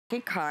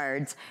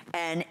cards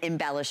and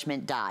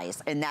embellishment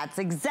dies. And that's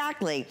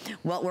exactly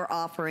what we're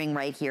offering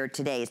right here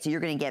today. So you're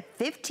gonna get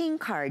 15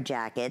 card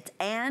jackets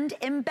and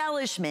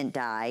embellishment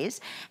dies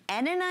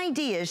and an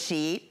idea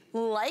sheet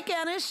like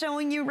Anna's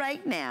showing you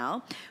right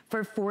now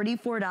for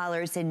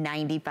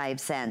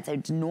 $44.95.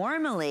 It's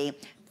normally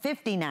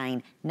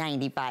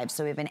 $59.95.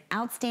 So we have an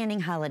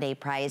outstanding holiday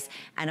price.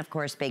 And of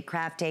course, Big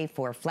Craft Day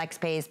for flex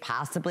pays,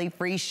 possibly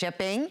free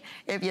shipping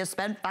if you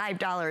spent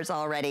 $5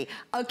 already.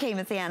 Okay,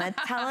 Miss Anna,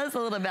 tell us a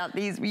little about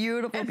these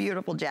beautiful,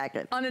 beautiful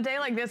jackets. On a day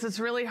like this, it's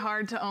really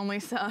hard to only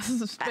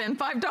spend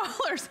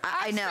 $5.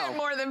 I know. Spent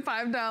more than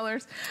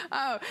 $5.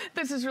 Oh,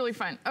 this is really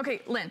fun.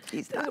 Okay, Lynn,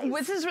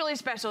 this is really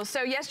special.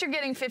 So yes, you're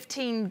getting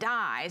 15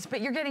 dies,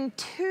 but you're getting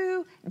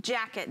 2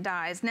 jacket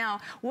dies. Now,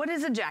 what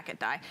is a jacket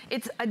die?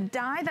 It's a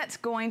die that's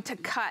going to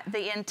cut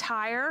the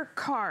entire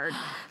card.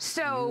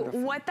 So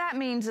what that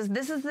means is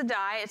this is the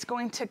die. It's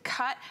going to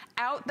cut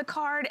out the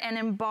card and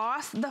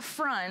emboss the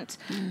front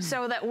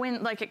so that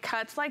when, like, it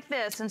cuts like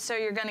this, and so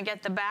you're going to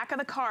get the back of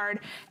the card,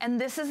 and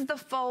this is the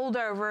fold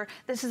over.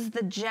 This is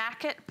the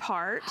jacket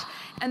part,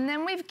 and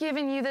then we've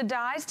given you the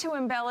dies to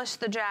embellish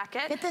the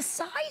jacket. Get the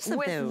size of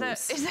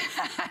those.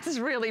 It's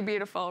really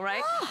beautiful,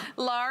 right?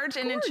 Large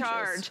and in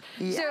charge.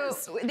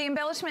 Yes. So the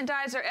embellishment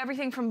dies are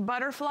everything from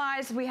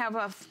butterflies. We have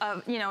a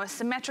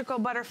symmetrical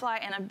butterfly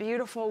and a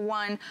beautiful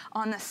one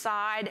on the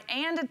side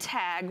and a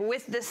tag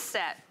with this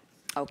set.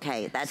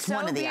 Okay, that's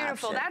one of the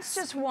beautiful. options. That's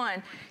just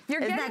one. You're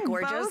Isn't getting that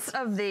gorgeous? both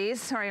of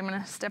these. Sorry, I'm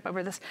gonna step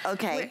over this.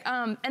 Okay.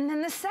 And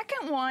then the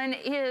second one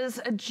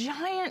is a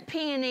giant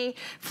peony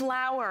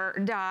flower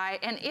die,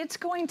 and it's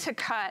going to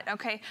cut,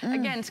 okay?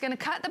 Again, it's gonna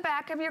cut the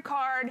back of your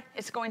card,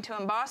 it's going to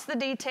emboss the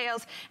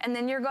details, and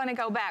then you're gonna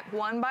go back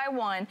one by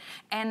one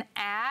and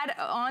add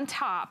on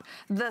top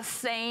the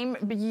same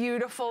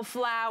beautiful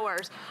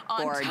flowers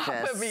on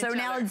top of each other. So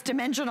now it's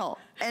dimensional.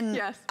 And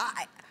yes.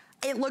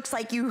 It looks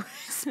like you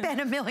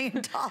spent $1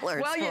 million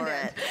well, you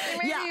did.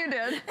 Maybe you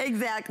did.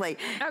 Exactly.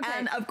 Okay.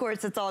 And of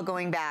course, it's all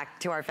going back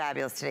to our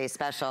Fabulous Today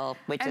special,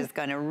 which is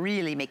going to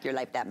really make your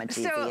life that much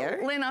easier.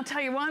 So, Lynn, I'll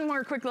tell you one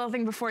more quick little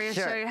thing before you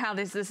show you how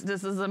this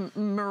is a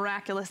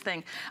miraculous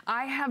thing.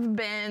 I have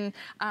been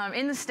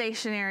in the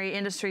stationery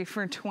industry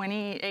for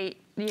 28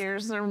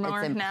 years or more now.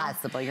 It's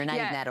impossible. You're not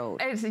even that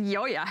old.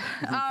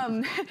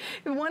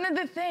 One of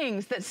the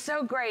things that's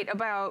so great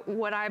about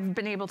what I've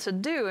been able to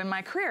do in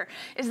my career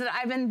is that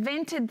I've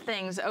invented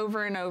things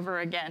over and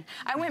over again.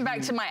 I went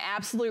back to my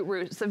absolute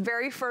roots. The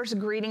very first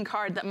greeting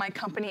card that my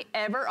company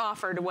ever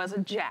offered was a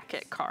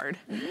jacket card.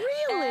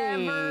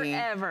 Really?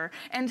 Ever.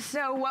 And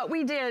so what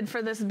we did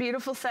for this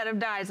beautiful set of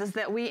dies is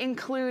that we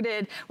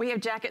have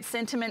jacket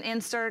sentiment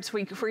inserts.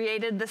 We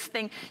created this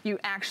thing. You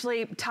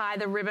actually tie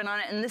the ribbon on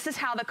it, and this is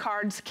how the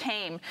cards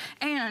came.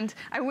 And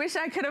I wish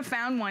I could have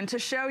found one to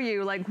show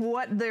you like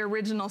what the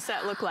original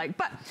set looked like.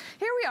 But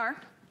here we are.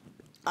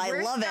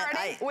 I love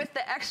it. With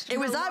the extra. It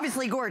was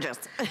obviously gorgeous.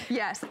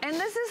 Yes, and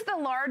this is the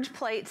large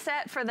plate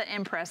set for the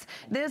Empress.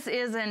 This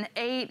is an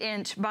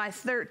 8-inch by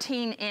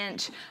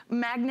 13-inch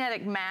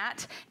magnetic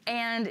mat,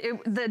 and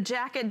the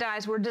jacket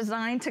dies were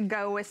designed to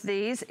go with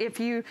these. If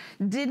you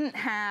didn't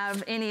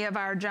have any of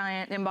our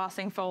giant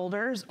embossing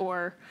folders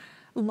or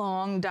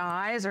long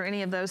dies or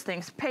any of those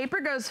things.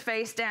 Paper goes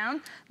face down,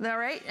 all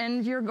right,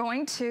 and you're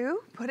going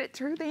to put it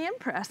through the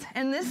Impress.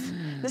 And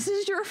this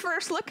is your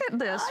first look at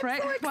this,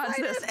 right? So watch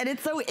this. And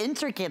it's so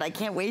intricate. I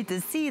can't wait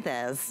to see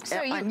this.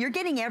 So you're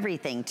getting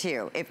everything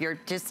too. If you're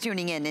just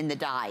tuning in the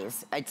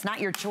dies, it's not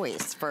your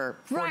choice for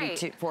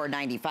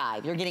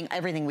 $44.95. You're getting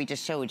everything we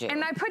just showed you.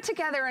 And I put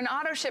together an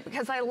auto ship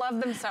because I love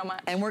them so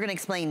much. And we're going to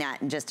explain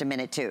that in just a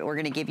minute too. We're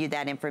going to give you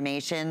that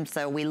information.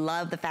 So we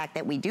love the fact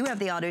that we do have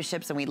the auto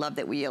ships, and we love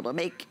that we're able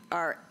to make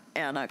our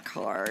Anna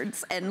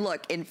cards. And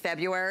look, in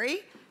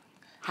February,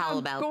 how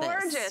about this?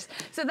 Gorgeous.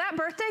 So that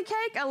birthday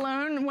cake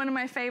alone, one of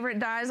my favorite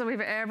dies that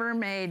we've ever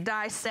made,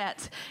 die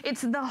sets.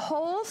 It's the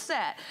whole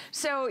set.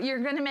 So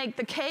you're gonna make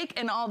the cake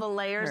and all the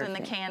layers and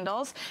the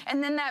candles.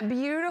 And then that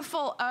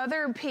beautiful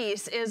other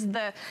piece is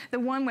the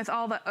one with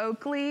all the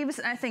oak leaves.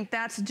 I think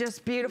that's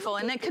just beautiful.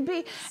 And it could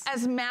be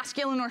as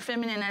masculine or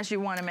feminine as you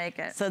wanna make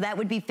it. So that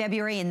would be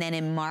February, and then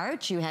in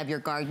March, you have your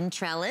garden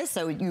trellis.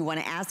 So you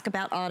wanna ask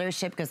about auto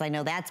ship, because I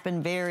know that's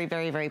been very,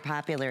 very, very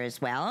popular as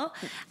well.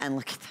 And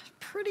look at that.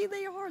 Pretty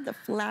they are, the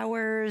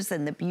flowers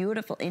and the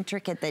beautiful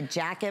intricate, the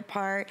jacket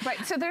part.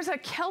 Right, so there's a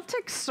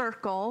Celtic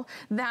circle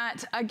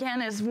that again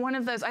is one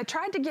of those. I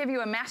tried to give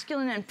you a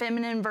masculine and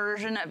feminine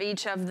version of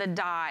each of the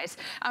dies,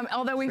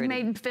 although we've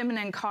made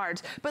feminine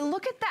cards. But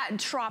look at that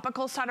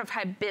tropical sort of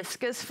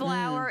hibiscus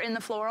flower in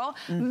the floral,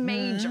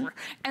 major.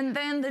 And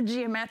then the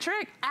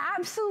geometric,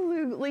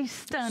 absolutely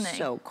stunning.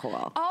 So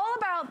cool. All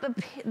about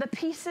the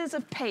pieces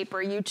of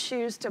paper you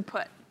choose to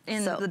put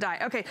in the die.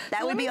 Okay,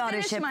 that would be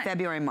auto ship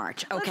February,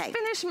 March. Okay. Let's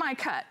finish my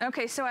cut.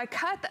 Okay, so I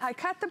cut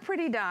the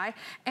pretty die,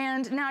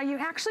 and now you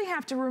actually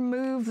have to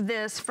remove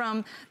this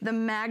from the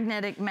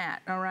magnetic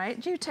mat, all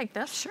right? You take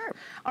this? Sure.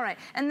 All right,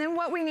 and then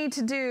what we need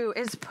to do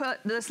is put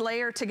this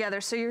layer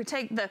together. So you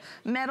take the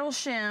metal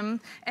shim,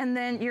 and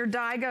then your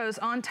die goes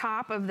on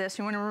top of this.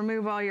 You want to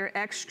remove all your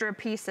extra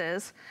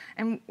pieces,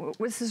 and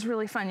this is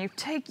really fun. You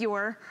take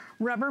your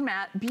rubber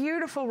mat,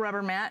 beautiful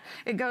rubber mat.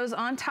 It goes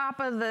on top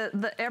of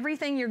the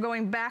everything. You're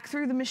going back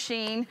through the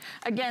machine.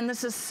 Again,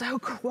 this is so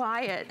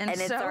quiet and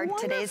so it's our wonderful.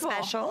 Today's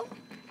special.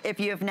 If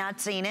you have not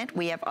seen it,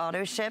 we have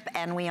auto ship,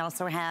 and we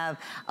also have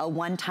a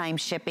one-time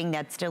shipping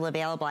that's still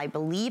available. I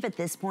believe at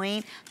this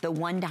point, the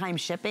one-time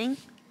shipping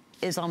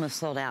is almost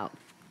sold out.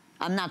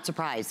 I'm not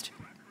surprised.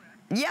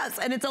 Yes,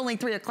 and it's only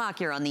 3 o'clock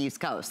here on the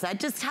East Coast. That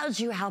just tells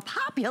you how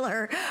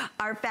popular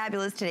our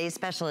fabulous Today's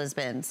Special has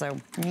been. So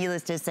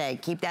needless to say,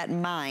 keep that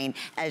in mind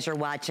as you're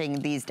watching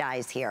these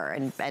dies here,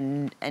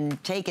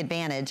 and take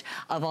advantage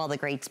of all the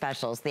great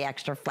specials, the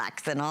extra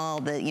flex and all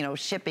the, you know,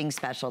 shipping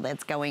special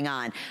that's going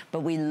on.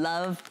 But we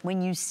love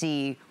when you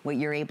see what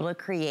you're able to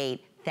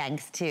create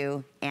thanks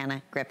to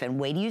Anna Griffin.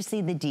 Wait till you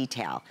see the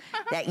detail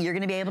that you're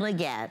gonna be able to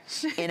get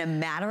in a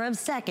matter of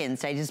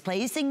seconds by just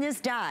placing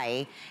this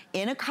die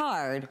in a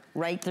card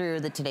right through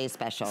the Today's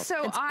Special.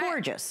 So it's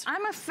gorgeous.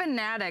 I'm a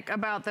fanatic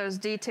about those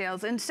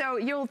details. And so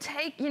you'll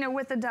take, you know,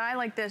 with a die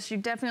like this, you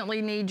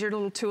definitely need your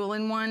little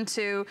tool-in-one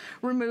to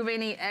remove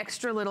any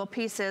extra little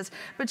pieces.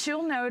 But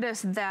you'll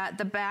notice that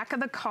the back of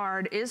the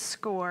card is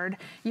scored.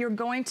 You're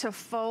going to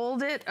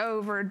fold it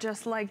over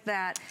just like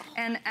that.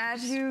 And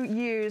as you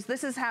use,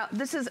 this is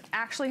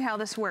actually how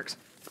this works.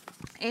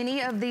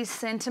 Any of these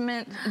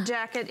sentiment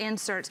jacket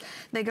inserts,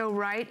 they go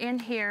right in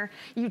here.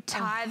 You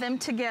tie them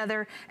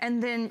together,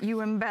 and then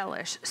you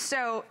embellish.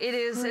 So it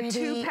is a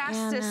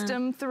two-pass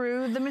system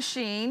through the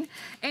machine,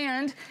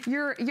 and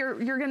you're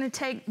going to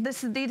take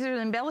these are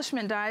the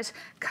embellishment dies,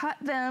 cut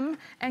them,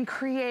 and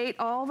create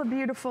all the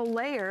beautiful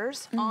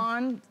layers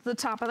on the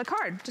top of the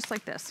card, just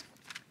like this.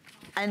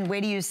 And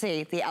where do you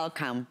see the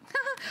outcome?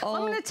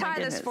 I'm going to tie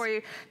this for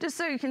you just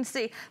so you can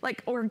see,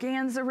 like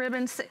organza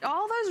ribbons,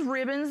 all those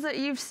ribbons that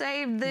you've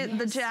saved,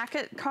 the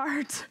jacket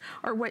cards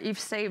are what you've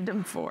saved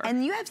them for.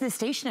 And you have the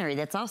stationery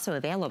that's also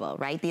available,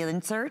 right? The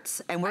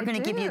inserts, and we're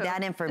going to give you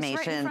that information.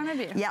 It's right in front of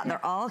you. Yeah,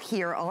 they're all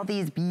here, all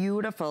these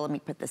beautiful, let me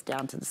put this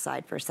down to the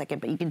side for a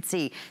second, but you can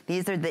see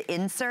these are the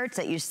inserts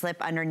that you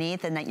slip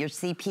underneath and that you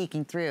see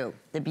peeking through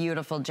the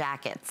beautiful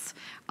jackets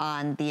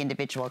on the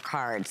individual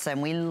cards.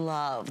 And we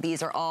love,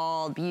 these are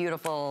all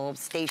beautiful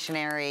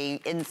stationery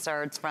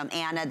inserts from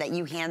Anna that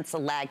you hand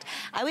select.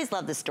 I always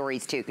love the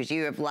stories too, because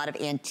you have a lot of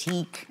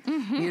antique,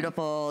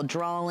 beautiful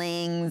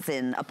drawings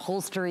and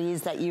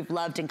upholsteries that you've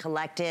loved and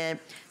collected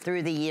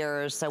through the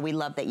years. So we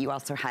love that you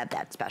also have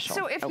that special.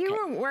 So if you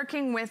were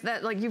working with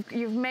that, like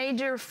you've made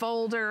your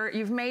folder,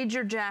 you've made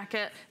your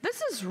jacket,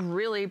 this is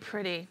really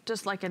pretty,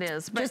 just like it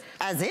is. But just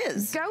as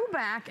is. Go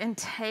back and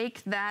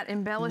take that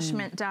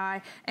embellishment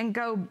die and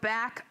go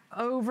back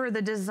over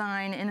the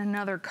design in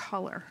another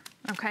color.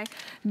 Okay,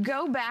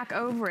 go back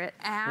over it,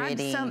 add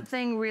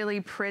something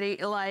really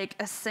pretty like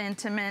a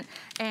sentiment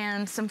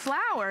and some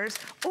flowers,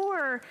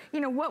 or, you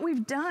know, what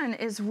we've done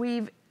is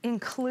we've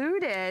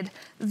included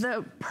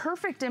the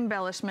perfect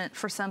embellishment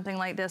for something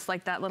like this,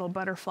 like that little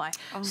butterfly.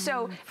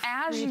 So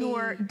as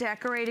you're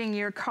decorating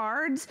your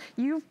cards,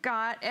 you've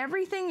got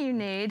everything you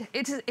need.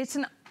 It's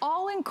an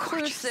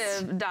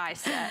all-inclusive die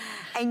set.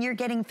 And you're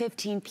getting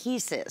 15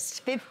 pieces,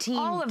 15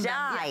 all of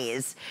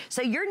dies.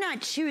 So you're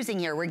not choosing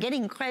here. We're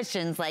getting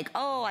questions like,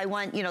 oh, I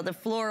want, you know, the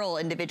floral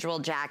individual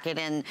jacket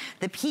and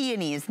the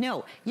peonies.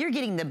 No, you're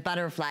getting the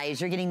butterflies.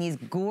 You're getting these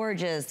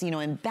gorgeous, you know,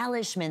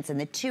 embellishments and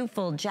the two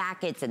full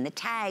jackets and the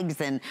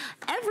tags and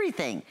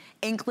everything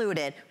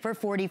included for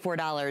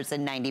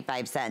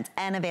 $44.95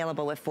 and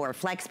available with 4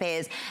 flex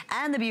pays.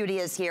 And the beauty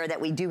is here that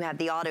we do have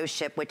the auto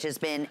ship, which has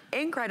been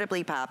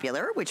incredibly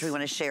popular, which we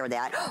want to share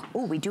that.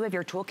 Oh, we do have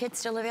your toolkit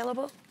still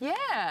available?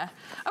 Yeah.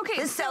 Okay.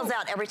 This sells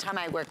out every time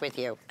I work with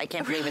you. I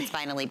can't believe it's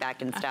finally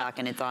back in stock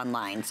and it's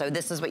online. So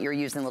this is what you're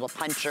using, little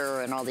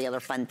puncher and all the other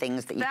fun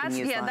things that you can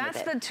use along with it.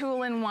 That's the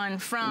tool-in-one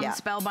from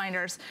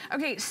Spellbinders.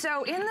 Okay,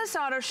 so in this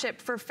auto ship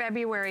for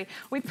February,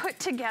 we put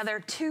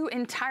together 2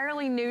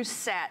 entirely new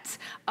sets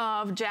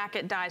of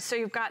jacket dies. So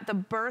you've got the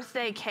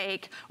birthday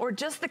cake, or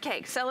just the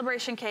cake,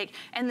 celebration cake,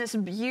 and this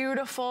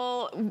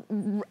beautiful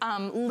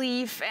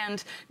leaf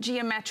and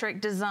geometric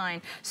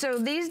design. So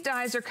these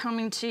dies are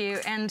coming to you,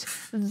 and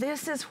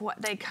this is what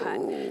they cut.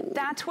 Ooh.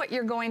 That's what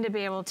you're going to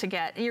be able to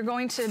get. You're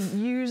going to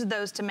use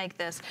those to make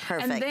this.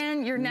 Perfect. And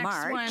then your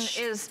next one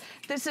is,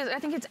 I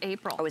think it's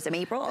April. Oh, it's in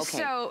April? Okay.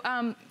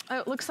 So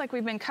it looks like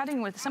we've been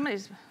cutting with,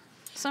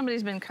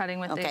 somebody's been cutting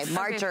with these. Okay,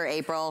 March or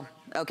April.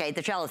 Okay,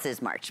 the trellis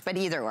is March, but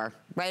either or,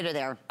 right or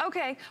there.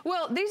 Okay,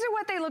 well, these are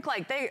what they look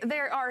like. They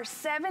are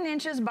 7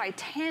 inches by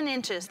 10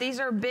 inches. These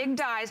are big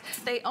dies.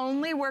 They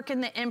only work in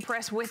the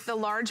Impress with the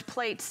large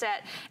plate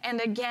set.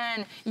 And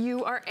again,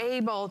 you are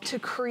able to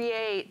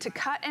create, to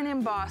cut and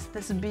emboss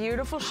this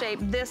beautiful shape,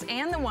 this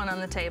and the one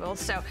on the table.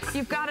 So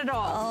you've got it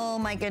all. Oh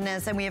my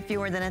goodness, and we have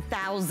fewer than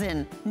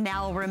 1,000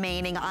 now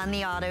remaining on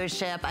the auto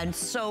ship, and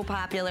so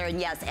popular. And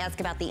yes,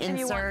 ask about the inserts.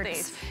 You want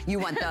these. You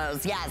want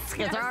those, yes,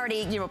 because they're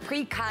already, you know,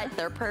 pre-cut.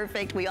 They're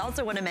perfect. We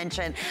also want to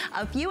mention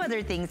a few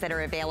other things that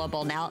are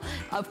available now.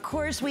 Of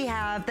course, we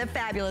have the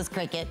fabulous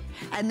Cricut,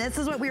 and this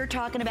is what we were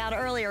talking about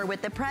earlier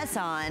with the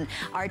press-on.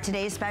 Our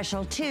today's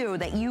special too,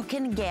 that you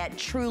can get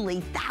truly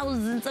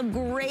thousands of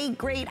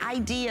great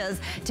ideas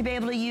to be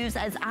able to use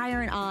as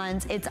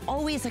iron-ons. It's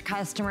always a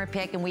customer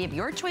pick, and we have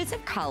your choice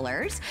of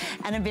colors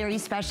and a very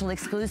special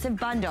exclusive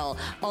bundle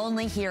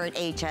only here at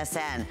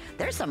HSN.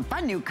 There's some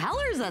fun new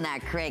colors on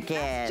that Cricut.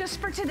 That's just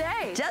for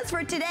today. Just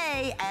for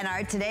today, and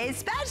our today's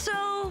special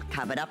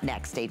coming up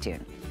next. Stay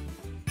tuned.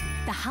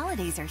 The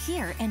holidays are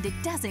here, and it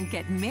doesn't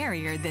get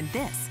merrier than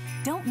this.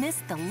 Don't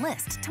miss The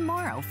List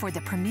tomorrow for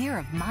the premiere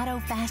of Motto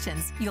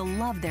Fashions. You'll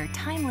love their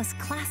timeless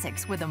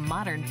classics with a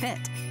modern fit.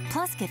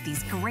 Plus, get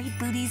these great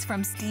booties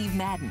from Steve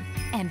Madden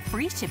and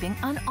free shipping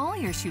on all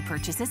your shoe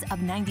purchases of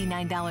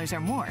 $99 or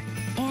more.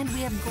 And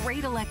we have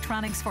great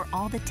electronics for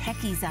all the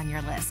techies on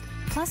your list.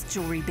 Plus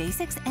jewelry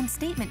basics and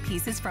statement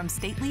pieces from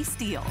Stately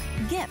Steel.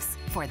 Gifts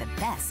for the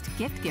best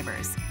gift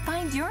givers.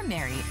 Find your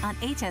Mary on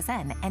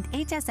HSN and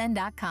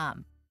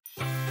hsn.com.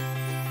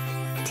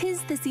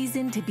 'Tis the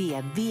season to be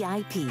a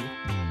VIP.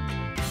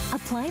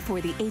 Apply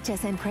for the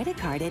HSN credit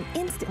card and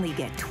instantly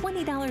get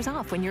 $20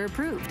 off when you're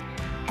approved.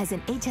 As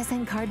an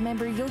HSN card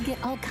member, you'll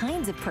get all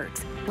kinds of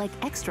perks, like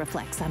extra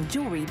flex on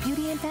jewelry,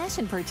 beauty, and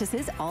fashion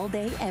purchases all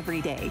day,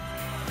 every day.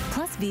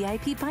 Plus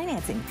VIP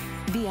financing,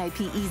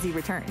 VIP easy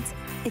returns,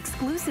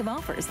 exclusive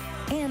offers,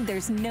 and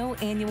there's no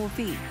annual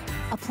fee.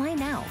 Apply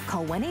now.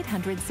 Call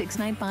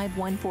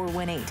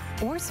 1-800-695-1418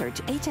 or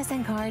search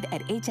HSN card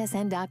at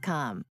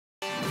hsn.com.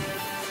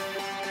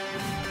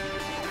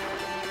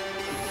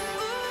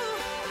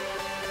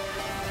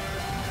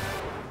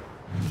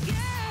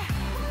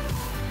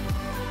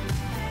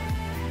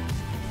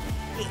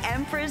 The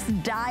Empress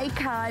die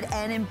cut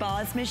and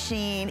emboss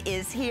machine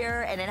is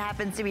here, and it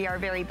happens to be our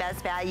very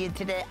best value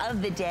today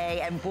of the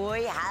day, and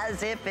boy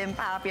has it been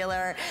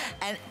popular.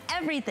 And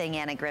everything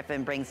Anna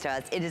Griffin brings to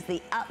us, it is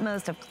the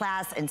utmost of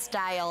class and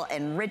style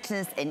and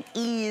richness and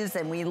ease,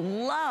 and we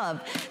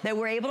love that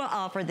we're able to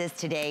offer this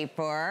today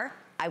for,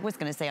 I was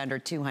gonna say under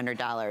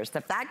 $200.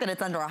 The fact that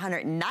it's under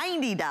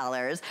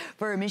 $190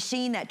 for a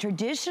machine that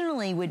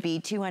traditionally would be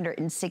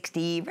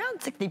 $260, around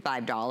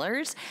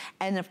 $65.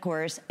 And of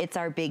course, it's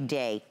our big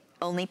day.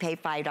 Only pay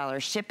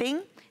 $5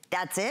 shipping.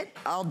 That's it,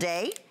 all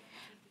day.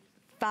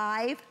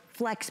 5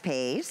 flex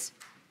pays.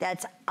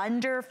 That's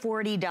under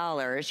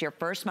 $40, your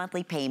first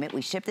monthly payment.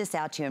 We ship this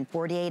out to you in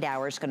 48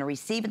 hours, gonna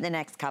receive it in the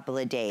next couple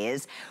of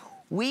days.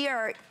 We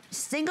are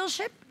single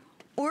ship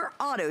or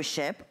auto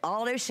ship.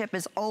 Auto ship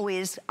is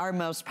always our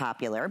most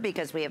popular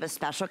because we have a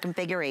special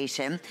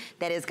configuration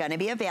that is gonna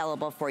be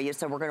available for you,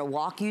 so we're gonna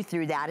walk you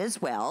through that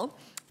as well.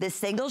 The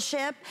single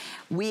ship,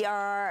 we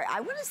are,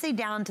 I wanna say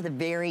down to the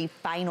very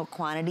final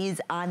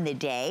quantities on the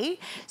day.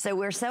 So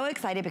we're so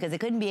excited because it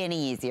couldn't be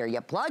any easier.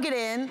 You plug it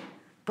in,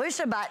 push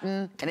a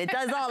button, and it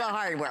does all the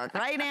hard work,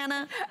 right,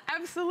 Anna?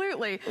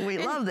 Absolutely. We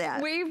love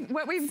that.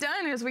 What we've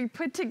done is we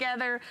put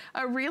together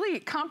a really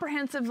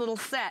comprehensive little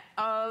set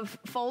of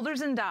folders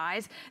and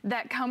dies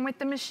that come with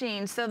the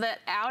machine, so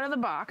that out of the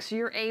box,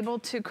 you're able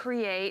to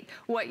create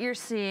what you're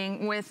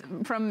seeing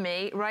from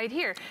me right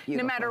here.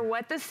 Beautiful. No matter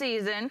what the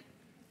season,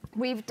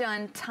 we've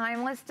done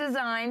timeless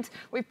designs.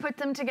 We put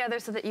them together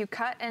so that you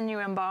cut and you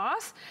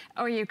emboss,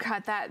 or you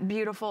cut that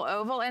beautiful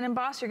oval and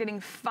emboss. You're getting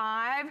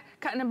 5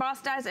 cut and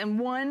emboss dies and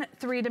 1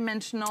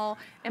 3-dimensional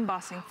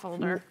embossing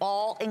folder.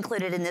 All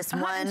included in this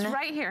one. It's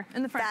right here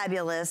in the front.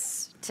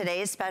 Fabulous.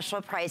 Today's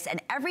special price,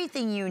 and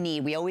everything you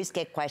need. We always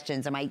get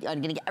questions. I'm gonna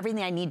get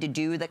everything I need to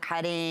do the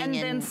cutting and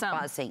then some.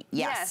 embossing?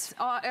 Yes.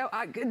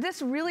 This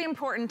is really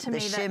important to me.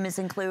 The shim is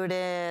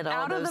included, all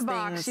out of those the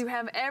things. box, you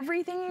have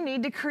everything you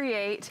need to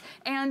create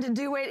and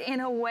do it in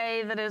a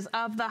way that is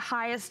of the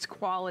highest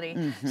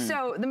quality.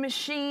 So the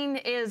machine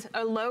is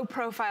a low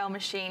profile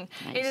machine.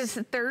 Nice. It is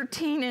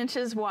 13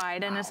 inches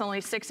wide and it's only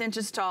 6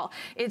 inches tall.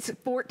 It's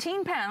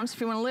 14 pounds if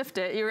you want to lift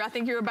it. I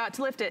think you're about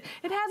to lift it.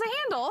 It has a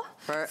handle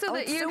so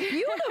that you,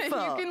 you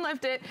can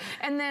lift it.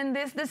 And then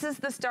this is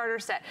the starter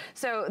set.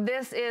 So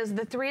this is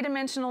the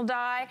 3-dimensional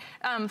die,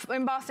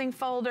 embossing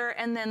folder,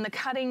 and then the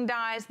cutting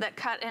dies that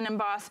cut and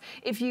emboss.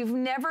 If you've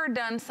never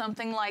done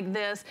something like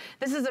this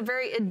is a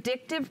very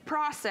addictive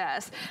process.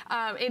 process.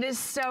 It is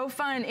so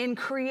fun in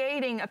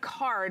creating a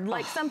card,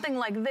 like something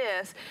like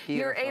this. Beautiful.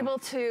 You're able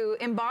to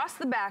emboss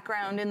the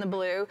background in the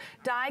blue,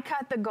 die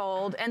cut the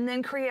gold, and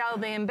then create all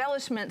the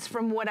embellishments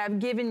from what I've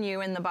given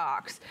you in the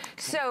box.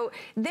 So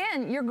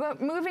then you're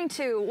moving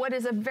to what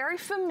is a very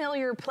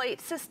familiar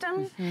plate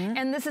system,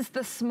 and this is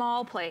the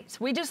small plates.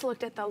 We just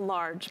looked at the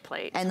large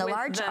plates. And the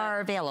large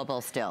are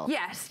available still?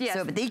 Yes, yes.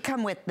 So but they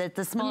come with,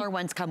 the smaller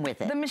ones come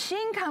with it? The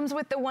machine comes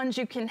with the ones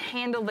you can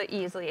handle the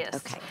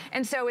easiest. Okay.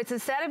 And so it's a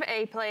set of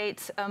A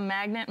plates, a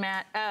magnet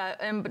mat,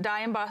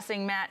 die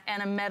embossing mat,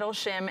 and a metal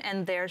shim,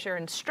 and there's your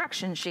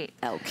instruction sheet.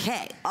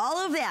 Okay, all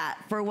of that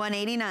for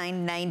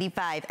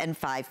 $189.95 and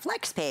 5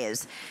 flex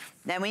pays.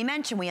 Then we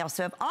mentioned we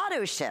also have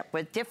auto ship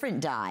with different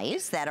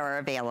dies that are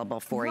available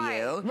for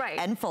you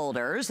and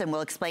folders, and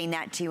we'll explain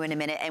that to you in a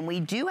minute. And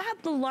we do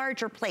have the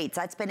larger plates.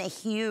 That's been a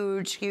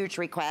huge, huge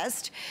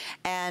request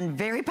and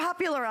very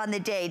popular on the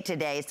day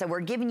today. So we're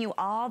giving you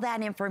all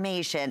that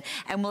information,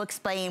 and we'll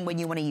explain when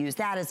you want to use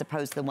that as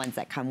opposed to the ones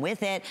that come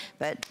with it.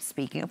 But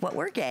speaking of what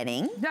we're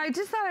getting, I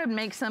just thought I'd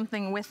make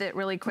something with it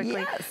really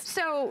quickly. Yes.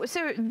 So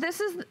this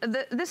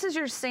is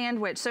your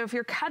sandwich. So if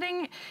you're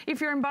cutting,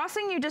 if you're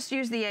embossing, you just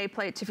use the A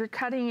plates. If you're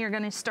cutting, you're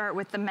going to start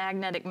with the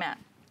magnetic mat.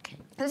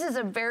 This is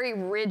a very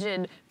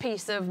rigid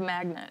piece of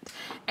magnet.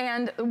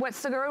 And what's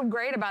so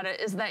great about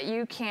it is that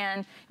you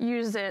can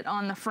use it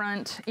on the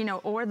front, you know,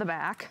 or the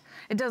back.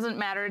 It doesn't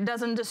matter, it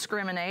doesn't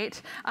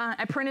discriminate.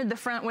 I printed the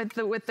front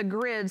with the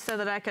grid so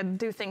that I could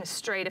do things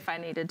straight if I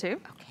needed to.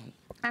 Okay.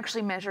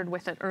 Actually measured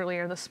with it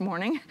earlier this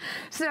morning.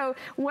 So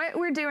what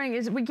we're doing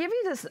is we give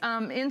you this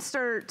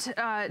insert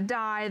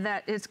die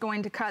that is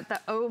going to cut the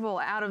oval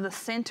out of the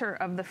center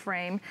of the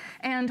frame.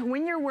 And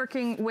when you're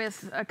working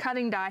with a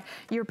cutting die,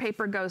 your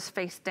paper goes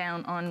face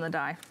down on the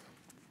die.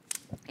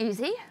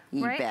 Easy,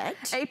 right?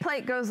 Bet. A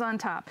plate goes on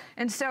top.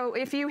 And so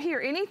if you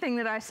hear anything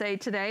that I say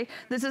today,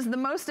 this is the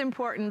most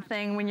important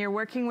thing when you're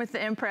working with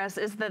the Impress,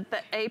 is that the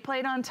A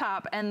plate on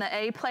top and the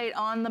A plate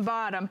on the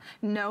bottom,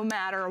 no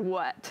matter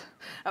what.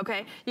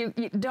 Okay, you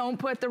don't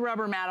put the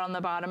rubber mat on the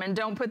bottom, and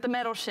don't put the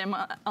metal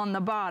shim on the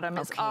bottom.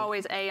 It's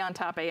always A on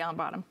top, A on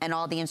bottom. And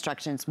all the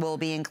instructions will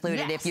be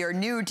included. If you're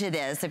new to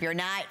this, if you're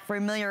not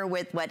familiar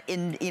with what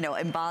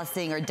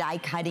embossing or die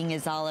cutting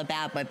is all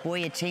about, but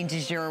boy, it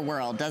changes your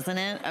world, doesn't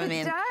it? I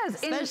mean, it does.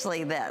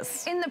 Especially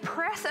this. In the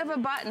press of a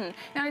button.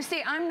 Now you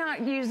see, I'm not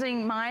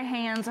using my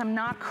hands, I'm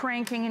not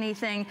cranking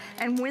anything,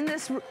 and when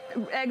this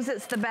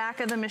exits the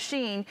back of the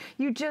machine,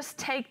 you just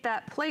take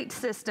that plate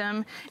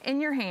system in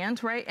your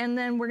hand, right? And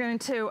then we're going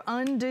to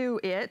undo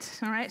it,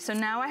 all right? So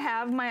now I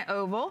have my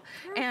oval,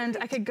 and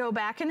I could go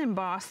back and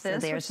emboss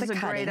this, which is a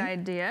great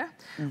idea,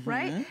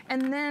 right?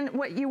 And then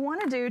what you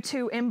want to do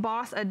to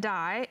emboss a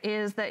die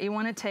is that you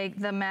want to take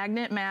the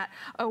magnet mat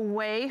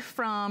away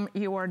from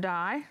your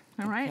die.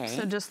 All right,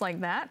 so just like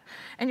that.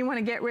 And you want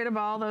to get rid of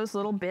all those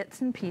little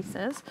bits and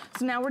pieces.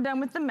 So now we're done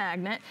with the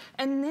magnet.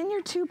 And then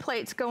your 2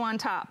 plates go on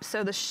top.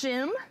 So the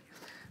shim,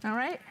 all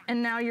right,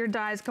 and now your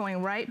die's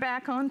going right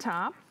back on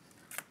top.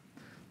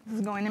 This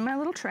is going in my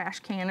little trash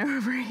can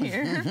over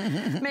here.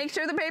 Make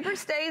sure the paper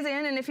stays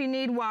in, and if you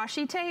need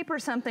washi tape or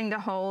something to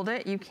hold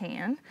it, you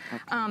can.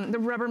 The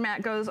rubber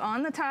mat goes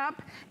on the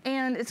top,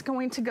 and it's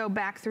going to go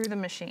back through the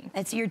machine.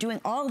 And so you're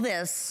doing all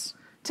this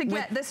to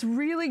get this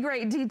really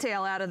great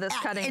detail out of this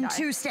cutting die. In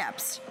 2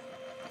 steps.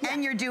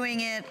 And you're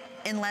doing it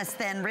in less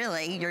than,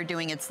 really, you're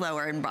doing it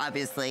slower, and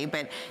obviously,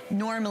 but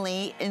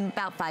normally in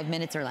about 5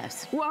 minutes or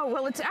less.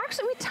 Well, it's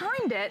actually, we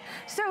timed it.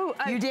 So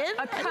you did?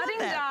 A cutting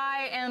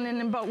die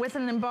and with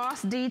an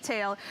embossed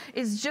detail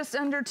is just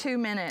under 2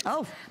 minutes.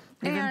 Oh.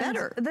 Even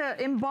better. The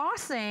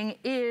embossing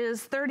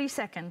is 30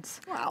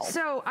 seconds. Wow.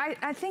 So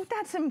I think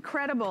that's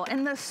incredible.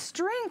 And the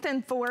strength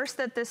and force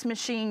that this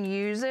machine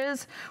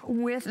uses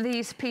with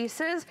these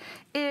pieces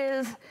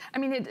is, I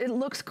mean, it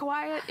looks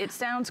quiet, it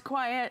sounds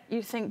quiet.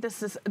 You think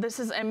this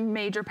is a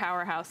major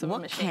powerhouse of a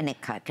machine. What can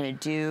it cut? Can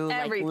it do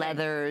like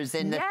leathers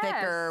and the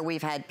thicker?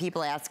 We've had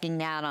people asking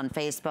that on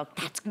Facebook.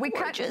 That's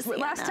gorgeous.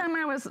 Last time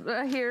I was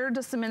here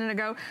just a minute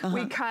ago,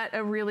 we cut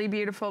a really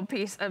beautiful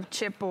piece of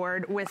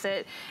chipboard with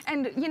it.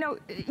 And you know,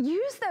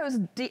 use those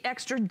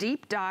extra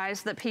deep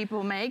dies that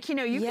people make. You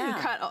know, you can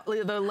cut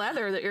the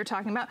leather that you're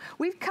talking about.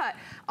 We've cut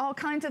all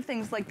kinds of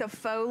things like the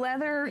faux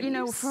leather, you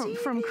know,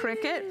 from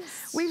Cricut.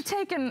 We've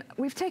taken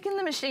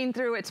the machine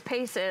through its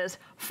paces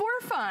for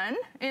fun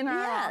in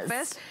our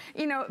office,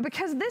 you know,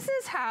 because this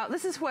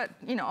is what,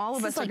 you know, all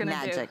of us are going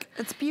to do.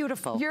 It's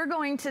beautiful. You're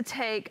going to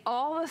take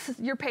all of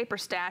your paper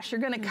stash,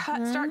 you're going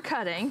to start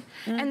cutting,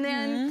 and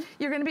then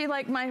you're going to be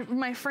like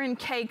my friend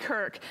Kay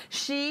Kirk.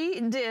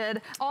 She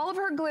did all of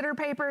her glitter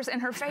papers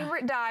and her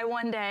favorite die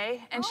one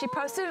day, and she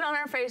posted it on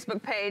our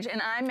Facebook page, and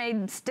I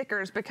made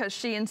stickers because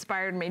she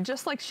inspired me,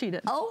 just like she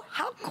did. Oh,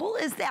 how cool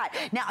is that?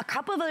 Now, a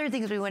couple of other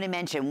things we want to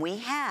mention. We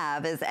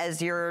have,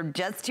 as you're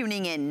just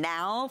tuning in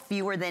now,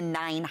 fewer than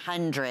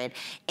 900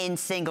 in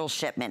single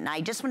shipment. And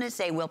I just want to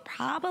say we'll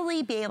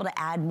probably be able to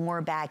add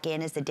more back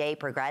in as the day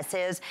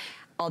progresses,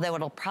 although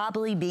it'll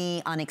probably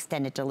be on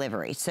extended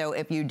delivery. So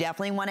if you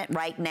definitely want it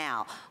right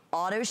now,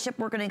 Auto ship,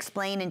 we're gonna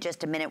explain in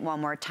just a minute one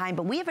more time,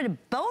 but we have a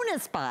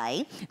bonus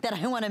buy that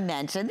I wanna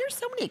mention. There's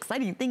so many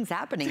exciting things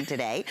happening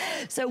today.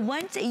 So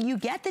once you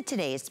get the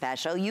Today's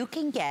Special, you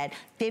can get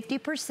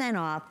 50%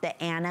 off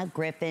the Anna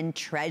Griffin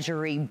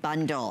Treasury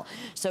Bundle.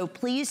 So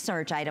please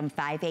search item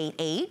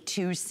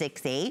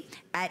 588268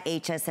 at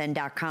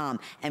hsn.com.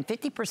 And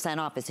 50%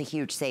 off is a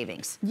huge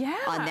savings. Yeah.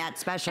 On that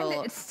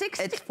special, it's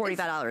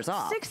 $45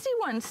 off.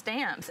 61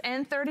 stamps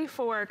and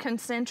 34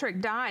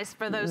 concentric dies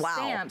for those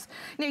stamps.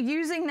 Now,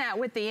 using that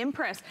with the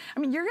Impress, I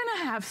mean, you're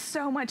gonna have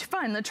so much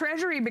fun. The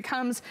Treasury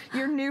becomes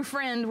your new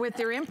friend with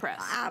your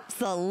Impress.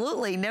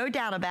 Absolutely, no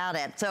doubt about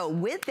it. So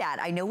with that,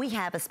 I know we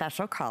have a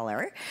special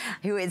caller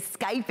who is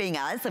Skyping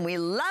us, and we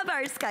love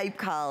our Skype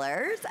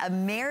callers.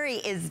 Mary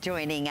is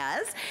joining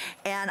us,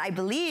 and I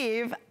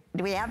believe,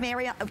 do we have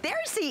Mary? Oh, there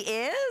she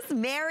is.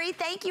 Mary,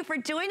 thank you for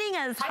joining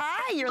us.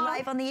 Hi, you're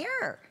live on the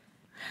air.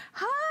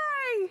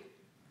 Hi.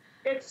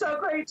 It's so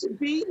great to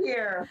be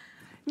here.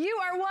 You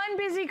are one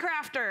busy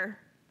crafter.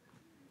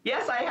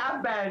 Yes, I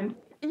have been.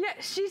 Yeah,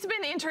 she's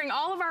been entering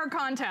all of our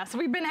contests.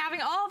 We've been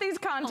having all these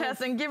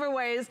contests and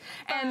giveaways.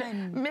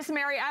 And Miss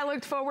Mary, I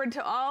looked forward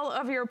to all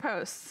of your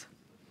posts.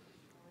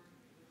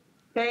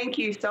 Thank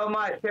you so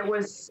much. It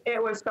was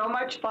so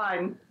much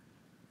fun.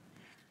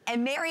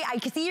 And Mary, I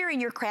can see you're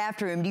in your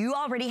craft room. Do you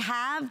already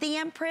have the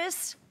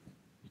Empress?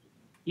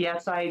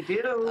 Yes, I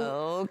do.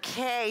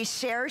 Okay,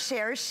 share.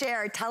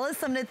 Tell us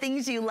some of the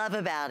things you love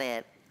about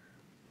it.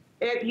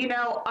 You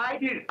know, I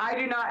do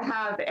not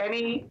have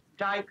any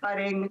die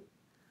cutting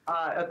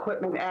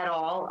equipment at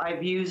all.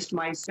 I've used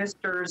my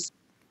sister's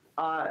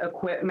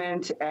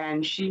equipment,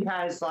 and she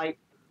has like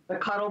the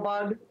cuddle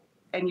bug,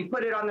 and you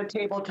put it on the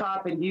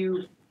tabletop, and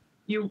you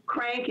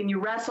crank and you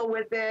wrestle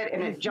with it,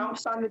 and it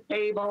jumps on the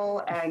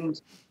table,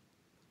 and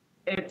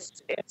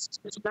it's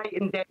just night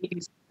and day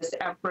using this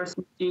Empress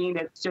machine.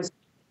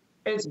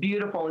 It's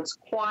beautiful. It's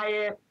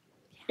quiet.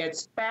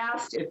 It's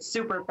fast. It's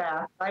super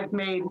fast. I've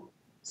made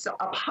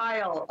a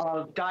pile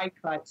of die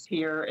cuts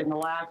here in the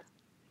last,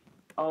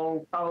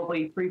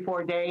 probably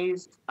 3-4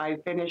 days. I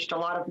finished a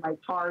lot of my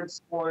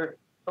cards for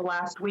the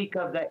last week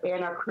of the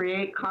Anna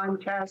Create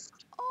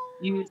contest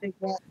using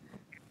it.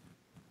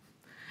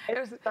 It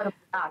was a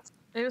blast.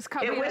 It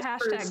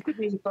whispers to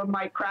me from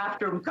my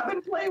craft room, come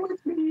and play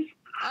with me.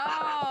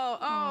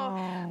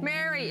 Oh,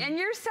 Mary, and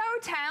you're so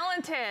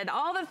talented.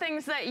 All the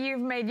things that you've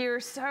made, you're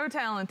so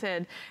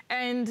talented.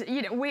 And,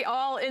 you know, we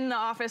all in the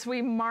office,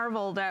 we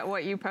marveled at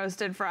what you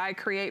posted for I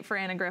Create for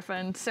Anna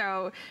Griffin.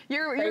 So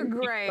you're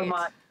great. Thank you so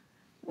much.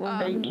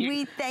 Thank you.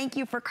 We thank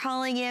you for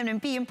calling in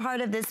and being part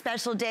of this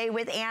special day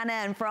with Anna,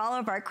 and for all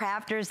of our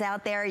crafters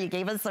out there. You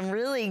gave us some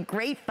really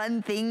great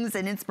fun things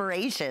and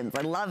inspirations.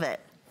 I love it.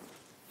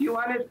 You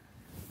want to?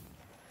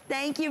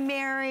 Thank you,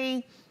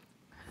 Mary.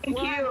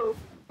 Thank you.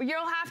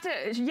 You'll have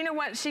to, you know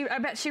what, I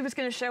bet she was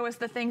going to show us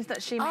the things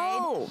that she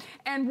made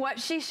and what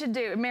she should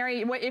do.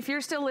 Mary, if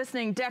you're still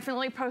listening,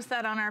 definitely post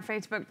that on our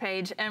Facebook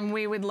page, and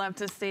we would love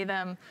to see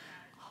them.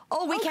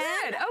 Oh, we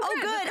can? Good. Oh,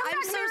 good. Come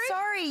I'm back, so Mary.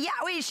 sorry. Yeah,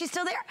 wait, is she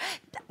still there?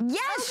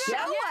 Yes, show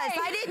us.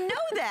 I didn't know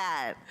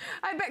that.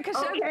 I bet, because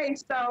Okay,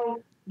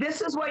 so this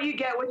is what you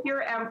get with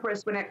your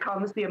Empress when it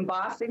comes, the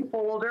embossing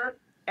folder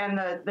and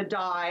the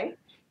die.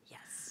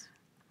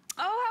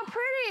 Oh, how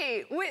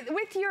pretty!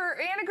 With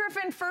your Anna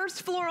Griffin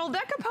First Floral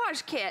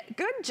Decoupage Kit.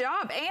 Good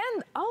job.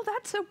 And, oh,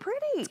 that's so pretty.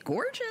 It's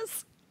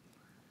gorgeous.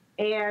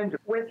 And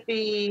with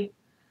the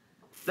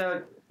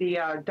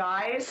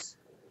dies.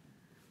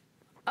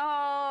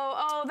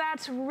 Oh,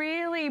 that's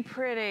really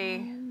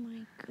pretty. Oh,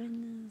 my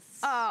goodness.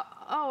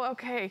 Oh,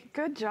 okay.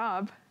 Good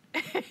job.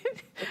 I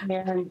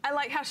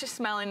like how she's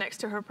smiling next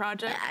to her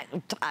project.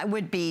 I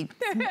would be.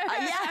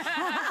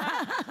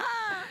 Yeah.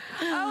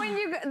 Oh, and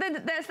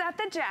is that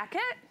the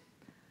jacket?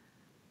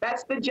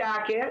 That's the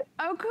jacket.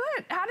 Oh,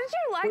 good. How did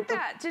you like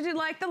that? Did you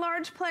like the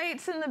large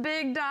plates and the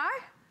big die?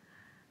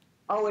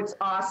 Oh, it's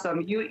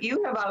awesome.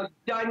 You have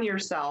outdone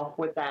yourself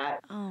with that.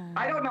 Oh.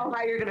 I don't know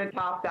how you're going to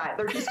top that.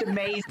 They're just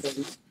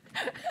amazing.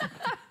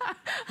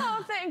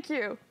 Oh, thank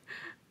you.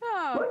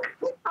 Oh.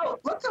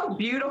 Look how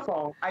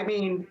beautiful. I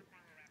mean,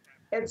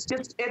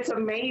 it's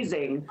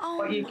amazing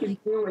what you can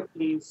do with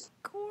these.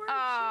 Gorgeous.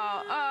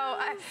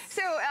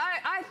 So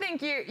I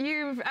think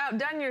you've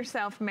outdone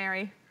yourself,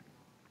 Mary.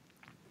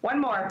 One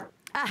more.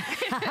 Oh,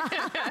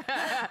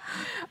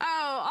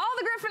 all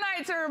the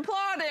Griffinites are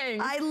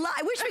applauding. I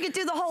wish we could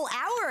do the whole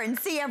hour and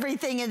see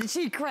everything that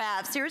she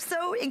crafts. You're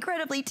so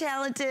incredibly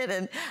talented,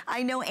 and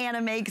I know Anna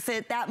makes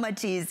it that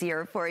much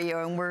easier for you.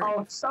 And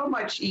we're so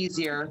much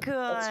easier.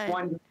 Good. It's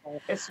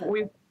wonderful.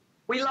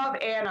 We love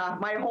Anna.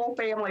 My whole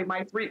family,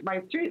 my three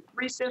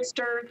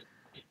sisters,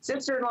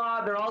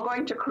 sister-in-law, they're all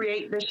going to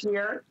Create this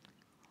year,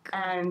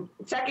 and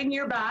second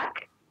year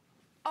back.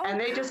 And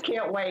they just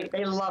can't wait.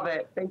 They love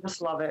it. They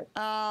just love it.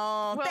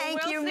 Oh, well,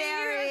 thank you,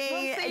 Mary.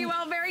 We'll see you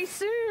all very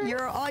soon.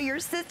 All your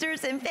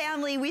sisters and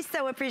family. We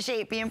so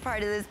appreciate being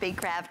part of this big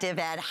craft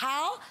event.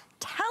 How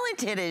talented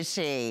talented is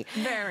she?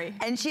 Very.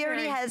 And she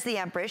already very. has the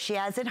Empress. She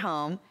has it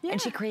home. Yeah.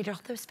 And she created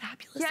all those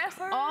fabulous Yes,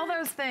 cards. all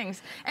those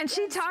things. And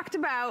she talked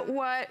about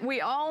what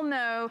we all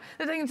know.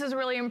 I think this is a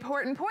really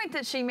important point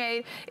that she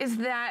made, is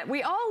that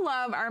we all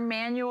love our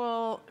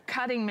manual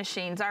cutting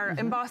machines, our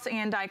embossing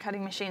and die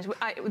cutting machines.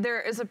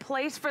 There is a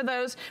place for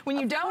those when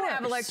you don't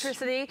have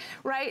electricity,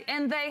 right?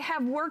 And they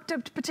have worked a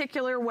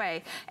particular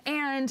way.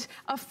 And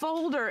a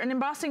folder, an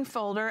embossing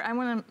folder, I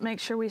want to make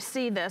sure we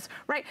see this,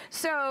 right?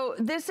 So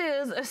this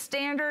is a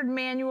standard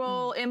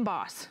manual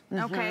emboss,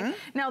 okay?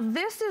 Now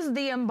this is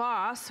the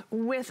emboss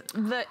with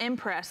the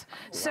impress.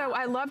 So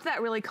I loved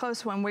that really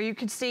close one where you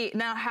could see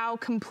now how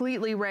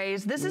completely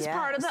raised. This is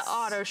part of the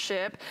auto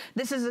ship.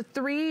 This is a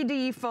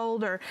 3D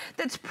folder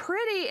that's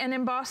pretty and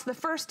embossed the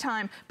first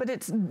time, but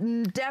it's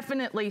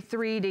definitely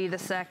 3D the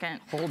second.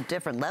 Whole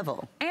different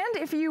level. And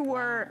if you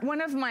were,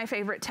 one of my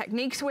favorite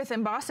techniques with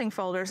embossing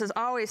folders, as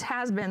always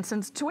has been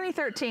since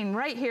 2013,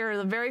 right here,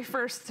 the very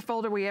first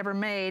folder we ever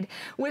made,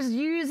 was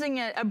using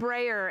a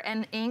brayer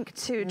and ink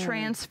to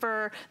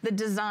transfer the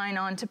design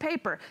onto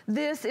paper.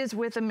 This is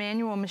with a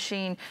manual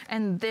machine,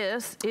 and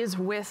this is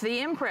with the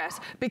impress.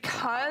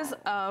 Because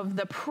of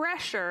the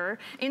pressure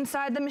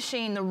inside the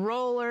machine, the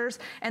rollers,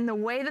 and the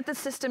way that the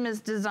system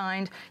is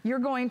designed, you're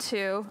going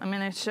to, I'm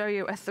going to show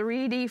you a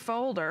 3D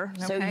folder.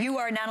 So you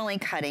are not only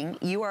cutting,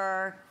 you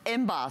are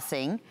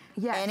embossing.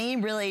 Yes. Any,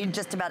 really,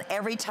 just about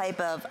every type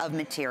of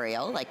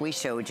material, like we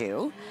showed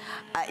you.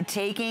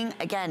 Taking,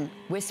 again,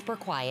 whisper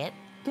quiet,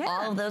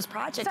 all of those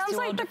projects Sounds to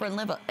like all different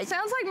levels.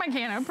 Sounds like my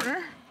can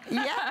opener.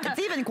 Yeah, it's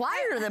even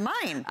quieter than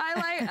mine.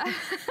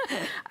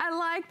 I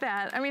like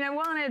that. I mean,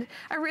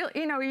 I really,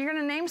 you know, you're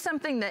gonna name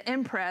something the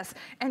Impress,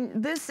 and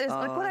this is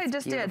like what I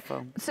just beautiful.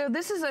 did. So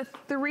this is a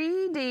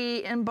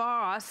 3D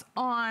emboss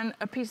on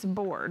a piece of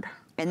board.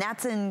 And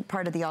that's in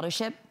part of the auto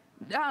ship?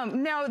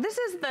 No, this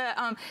is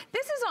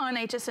on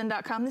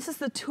hsn.com. This is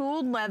the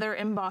tooled leather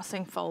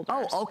embossing folder.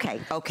 Oh, okay,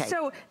 okay.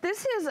 So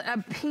this is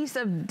a piece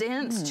of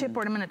dense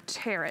chipboard. I'm gonna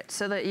tear it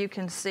so that you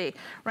can see,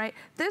 right?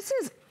 This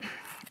is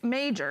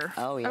major.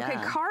 Oh, yeah. Okay,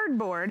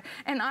 cardboard,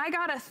 and I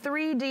got a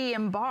 3D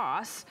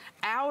emboss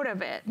out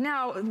of it.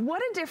 Now,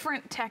 what a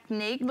different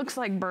technique. Looks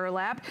like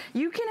burlap.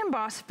 You can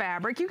emboss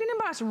fabric. You can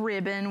emboss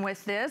ribbon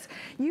with this.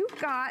 You've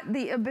got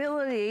the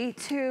ability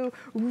to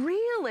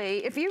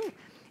really, if you're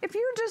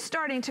just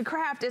starting to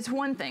craft, it's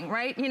one thing,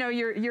 right? You know,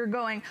 you're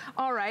going,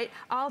 all right,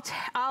 I'll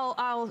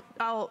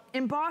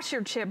emboss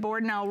your chipboard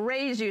and I'll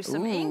raise you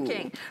some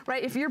inking,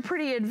 right? If you're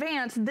pretty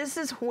advanced, this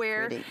is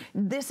where,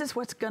 this is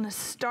what's gonna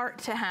start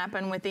to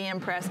happen with the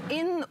Impress.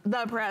 In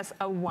the press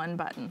of one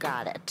button.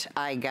 Got it,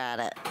 I got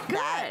it.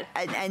 Good.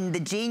 And the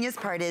genius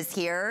part is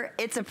here,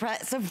 it's a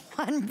press of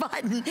one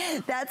button.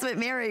 That's what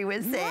Mary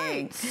was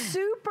saying. Right.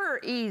 Super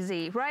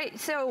easy, right?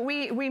 So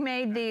we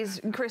made these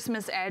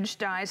Christmas edge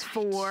dies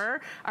for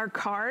our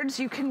cards.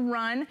 You can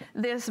run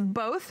this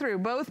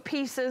both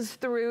pieces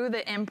through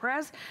the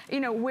Impress, you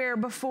know, where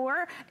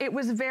before it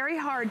was very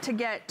hard to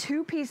get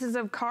two pieces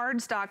of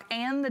cardstock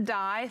and the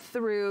die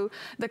through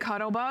the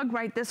Cuttlebug,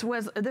 right? This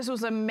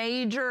was a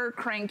major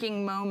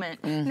cranking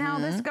moment. Now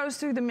this goes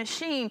through the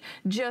machine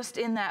just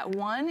in that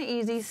one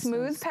easy,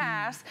 smooth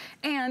pass,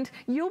 and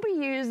you'll be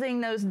using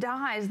those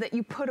dies that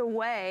you put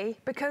away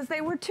because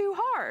they were too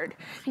hard.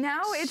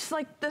 Now it's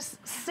like this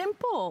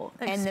simple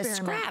experiment. And the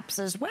scraps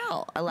as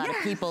well. A lot of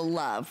people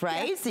love,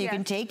 right? Yes, so you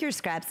can take your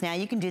scraps now,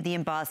 you can do the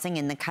embossing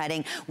and the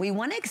cutting. We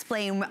want to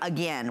explain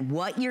again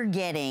what you're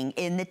getting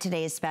in the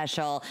today's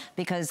special,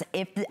 because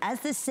as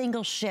the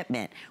single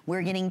shipment,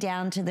 we're getting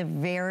down to the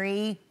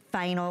very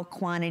final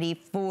quantity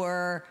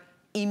for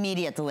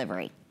immediate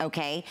delivery,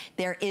 okay?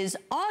 There is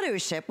auto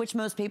ship, which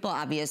most people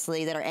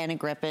obviously that are Anna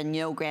Griffin,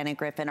 Granite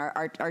Griffin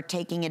are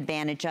taking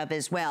advantage of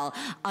as well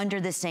under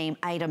the same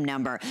item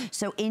number.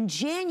 So in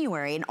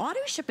January, an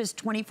auto ship is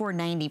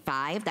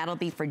 $24.95. That'll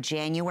be for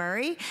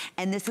January.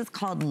 And this is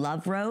called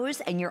Love Rose.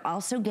 And you're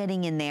also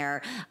getting in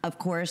there, of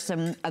course,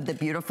 some of the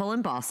beautiful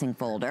embossing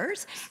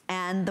folders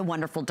and the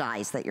wonderful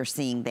dies that you're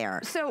seeing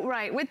there. So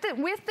right, with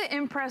the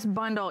Impress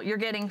bundle, you're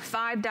getting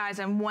 5 dies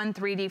and 1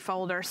 3D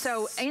folder.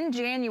 So in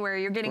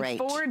January, you're getting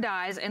 4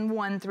 dies and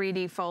 1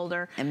 3D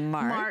folder. In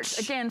March,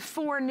 again,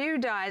 4 new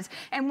dies.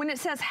 And when it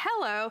says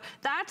hello,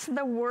 that's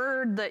the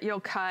word that you'll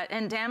cut,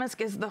 and damask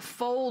is the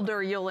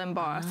folder you'll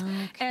emboss.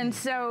 Okay. And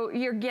so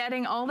you're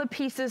getting all the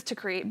pieces to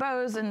create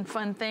bows and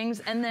fun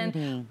things. And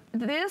then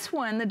this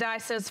one, the die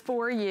says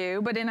for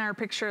you, but in our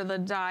picture, the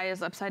die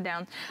is upside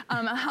down.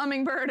 A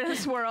hummingbird and a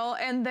swirl,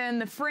 and then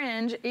the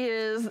fringe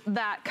is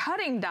that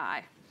cutting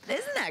die.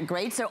 Isn't that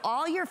great? So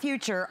all your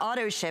future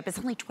auto ship is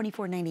only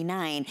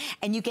 $24.99,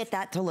 and you get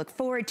that to look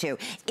forward to.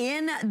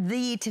 In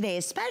the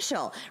today's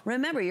special,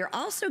 remember, you're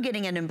also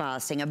getting an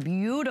embossing, a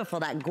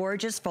beautiful, that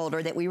gorgeous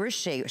folder that we were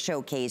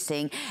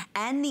showcasing,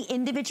 and the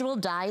individual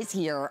dies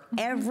here,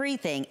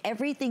 everything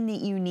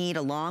that you need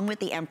along with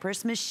the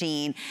Empress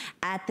machine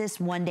at this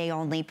one-day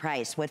only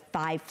price. With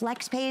 5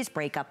 flex pays,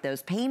 break up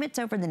those payments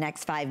over the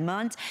next 5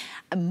 months.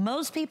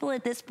 Most people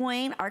at this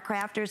point, our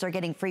crafters, are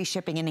getting free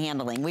shipping and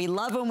handling. We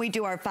love when we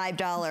do our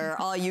 $5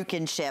 all you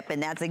can ship.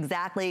 And that's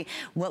exactly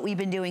what we've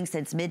been doing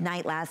since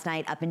midnight last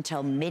night up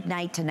until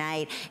midnight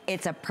tonight.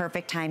 It's a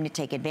perfect time to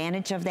take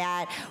advantage of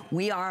that.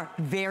 We are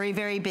very,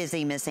 very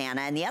busy, Miss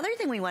Anna. And the other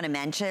thing we want to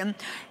mention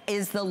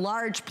is the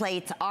large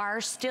plates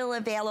are still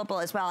available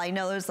as well. I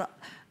know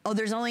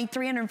there's only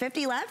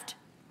 350 left.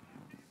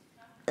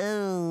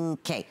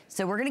 Okay,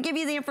 so we're gonna give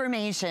you the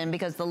information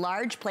because the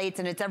large plates,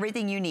 and it's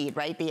everything you need,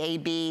 right? The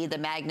AB, the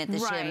magnet, the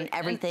shim,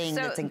 everything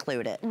that's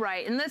included.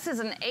 Right, and this is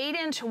an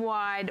 8-inch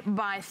wide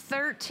by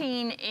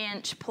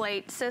 13-inch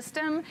plate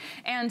system.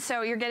 And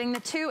so you're getting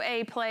the 2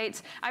 A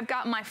plates. I've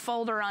got my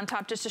folder on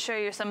top just to show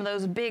you some of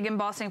those big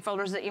embossing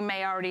folders that you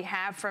may already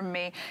have from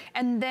me.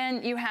 And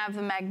then you have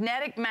the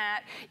magnetic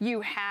mat,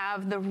 you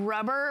have the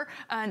rubber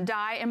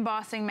die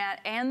embossing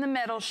mat, and the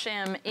metal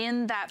shim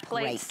in that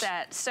plate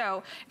set.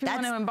 So if you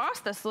want to emboss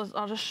this,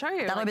 I'll just show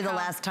you. That'll be the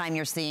last time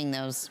you're seeing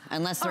those,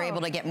 unless they're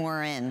able to get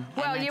more in.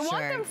 Well, you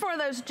want them for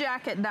those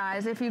jacket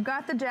dies. If you've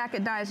got the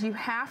jacket dies, you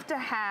have to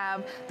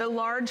have the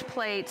large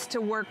plates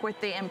to work with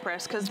the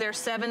Empress because they're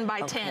 7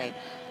 by 10.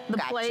 The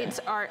plates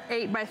are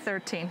 8 by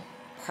 13.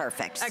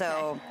 Perfect.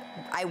 So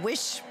I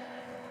wish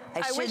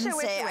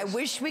I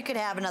wish we could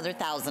have another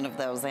 1,000 of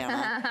those,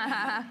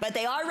 Anna. But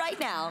they are right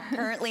now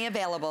currently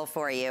available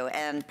for you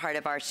and part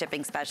of our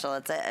shipping special.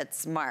 It's a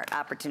smart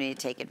opportunity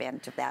to take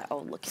advantage of that. Oh,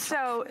 look.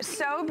 So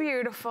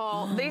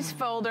beautiful. These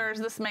folders,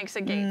 this makes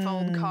a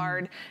gatefold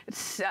card.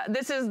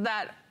 This is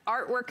that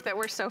artwork that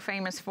we're so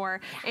famous for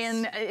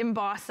in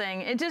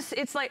embossing.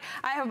 It's like,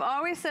 I have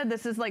always said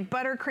this is like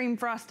buttercream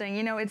frosting.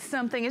 You know, it's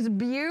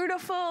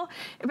beautiful,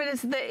 but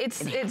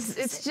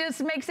it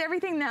just makes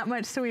everything that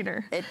much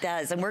sweeter. It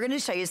does, and we're gonna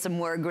show you some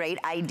more great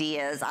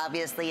ideas,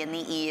 obviously in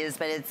the ease,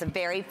 but it's the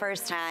very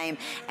first time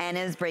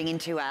Anna's bringing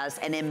to us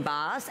an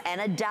emboss and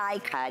a die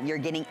cut. You're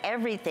getting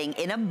everything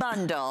in a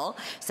bundle.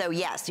 So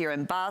yes, you're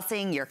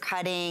embossing, you're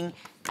cutting,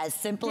 as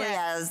simply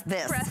as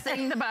this.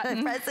 Pressing the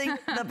button. Pressing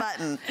the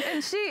button.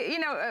 And she, you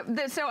know,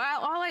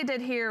 all I did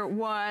here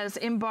was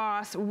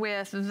emboss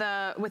with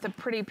a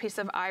pretty piece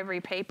of ivory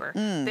paper.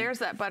 There's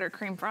that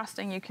buttercream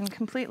frosting. You can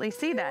completely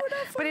see that.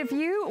 But if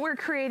you were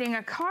creating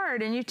a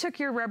card and you took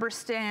your rubber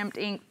stamped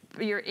ink,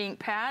 your ink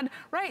pad,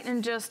 right,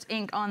 and just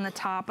ink on the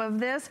top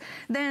of this,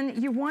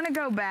 then you want to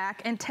go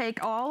back and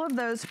take all of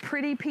those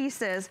pretty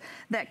pieces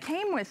that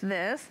came with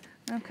this.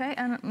 Okay,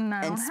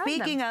 and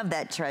speaking of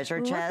that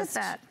treasure chest,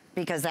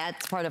 because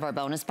that's part of our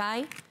bonus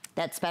buy,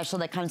 that special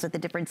that comes with the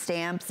different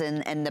stamps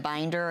and the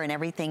binder and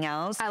everything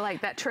else. I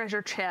like that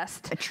treasure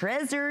chest. A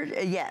treasure,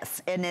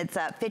 yes, and it's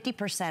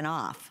 50%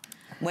 off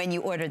when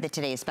you order the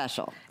Today's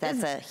Special.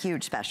 That's a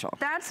huge special.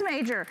 That's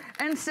major.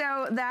 And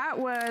so that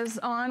was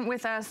on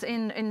with us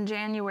in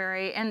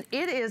January, and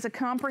it is a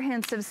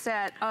comprehensive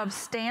set of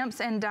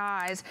stamps and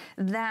dies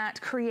that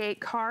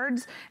create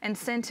cards and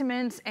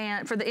sentiments,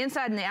 and for the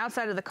inside and the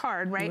outside of the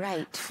card, right?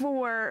 Right.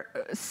 For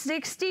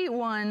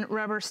 61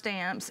 rubber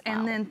stamps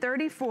and then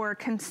 34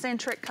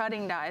 concentric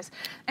cutting dies.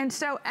 And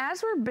so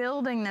as we're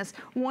building this,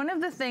 one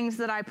of the things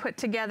that I put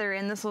together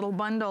in this little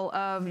bundle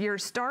of your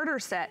starter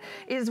set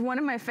is one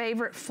of my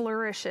favorite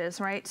flourishes,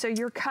 right? So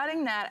you're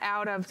cutting that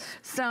out of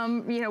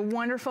some, you know,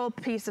 wonderful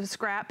piece of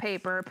scrap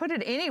paper. Put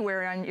it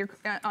anywhere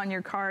on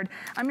your card.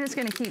 I'm just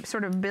going to keep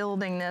sort of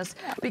building this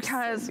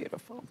because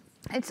beautiful.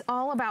 It's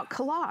all about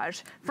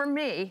collage. For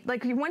me,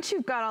 like once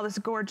you've got all this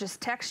gorgeous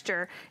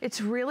texture, it's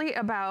really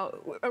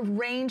about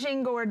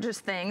arranging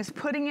gorgeous things,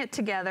 putting it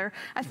together.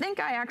 I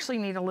think I actually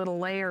need a little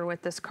layer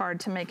with this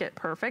card to make it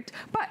perfect.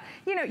 But,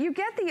 you know, you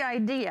get the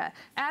idea.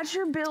 As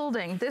you're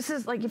building, this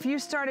is like if you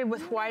started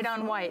with white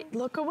on white,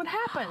 look at what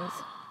happens.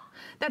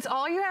 That's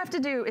all you have to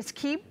do is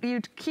keep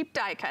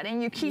die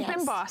cutting, you keep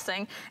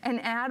embossing,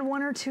 and add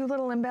 1 or 2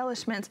 little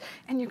embellishments,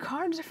 and your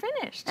cards are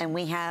finished. And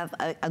we have,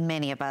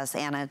 many of us,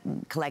 Anna,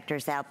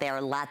 collectors out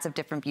there, lots of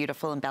different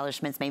beautiful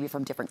embellishments, maybe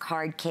from different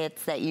card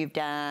kits that you've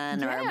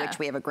done, or which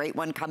we have a great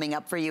one coming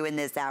up for you in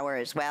this hour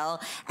as well.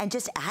 And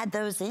just add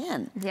those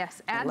in.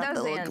 Yes, add those in.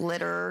 The little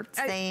glitter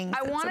things.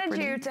 I wanted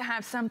you to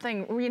have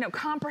something, you know,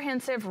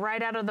 comprehensive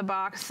right out of the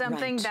box,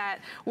 something that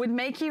would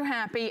make you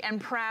happy and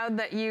proud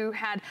that you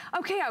had,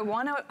 okay, I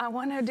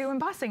want to do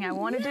embossing. I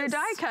want to do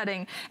die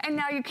cutting. And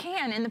now you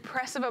can in the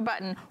press of a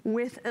button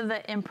with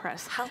the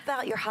Empress. How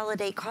about your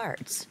holiday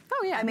cards?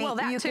 Oh yeah, I mean, well,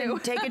 that you too. can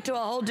take it to a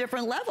whole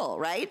different level,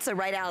 right? So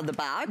right out of the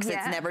box,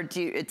 it's never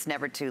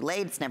too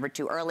late, it's never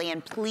too early.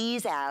 And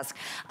please ask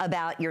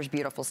about your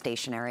beautiful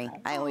stationery.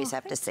 I always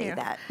have to say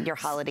that. Your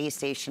holiday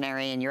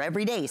stationery and your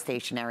everyday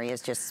stationery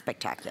is just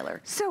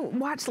spectacular. So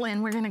watch,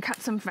 Lynn, we're gonna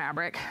cut some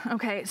fabric.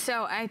 Okay,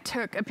 so I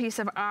took a piece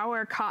of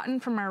our cotton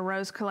from our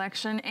Rose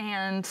collection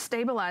and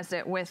stabilized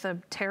it with a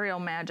Terrial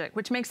Magic,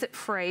 which makes it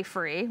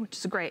fray-free, which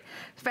is great.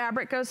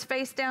 Fabric goes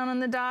face down on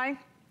the die.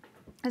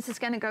 This is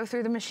going to go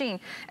through the machine.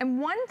 And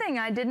one thing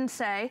I didn't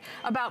say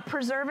about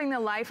preserving the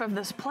life of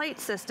this plate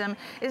system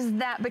is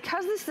that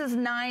because this is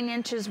 9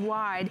 inches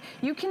wide,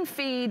 you can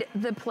feed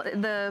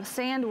the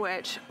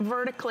sandwich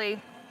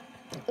vertically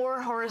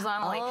or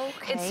horizontally.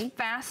 Okay. It's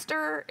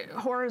faster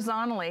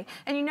horizontally.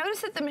 And you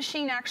notice that the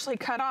machine actually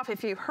cut off,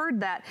 if you heard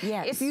that.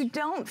 Yes. If you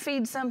don't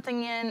feed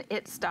something in,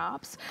 it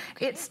stops.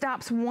 Okay. It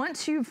stops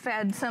once you've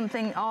fed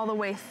something all the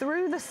way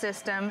through the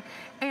system.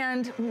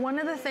 And one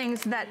of the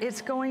things that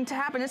it's going to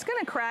happen, it's going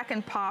to crack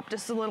and pop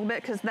just a little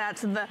bit because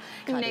that's the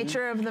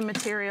nature of the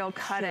material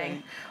cutting.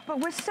 Sure. But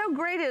what's so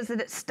great is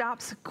that it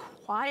stops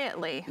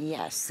quietly.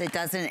 Yes, it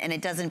doesn't, and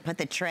it doesn't put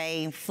the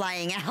tray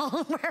flying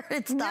out where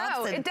it stops.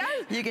 No, it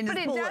does. You can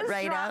just pull it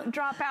right out.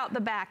 Drop out the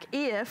back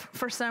if,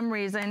 for some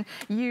reason,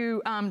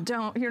 you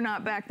you're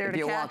not back there to catch it. If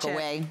you walk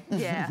away.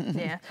 Yeah,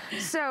 yeah.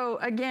 So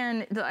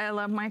again, I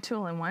love my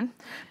tool-in-one.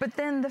 But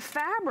then the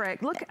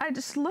fabric, look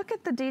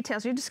at the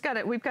details.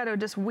 We've got to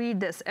just weed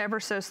this ever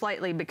so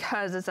slightly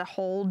because it's a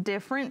whole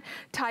different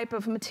type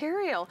of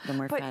material.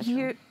 More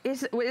fragile.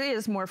 It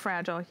is more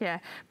fragile, yeah.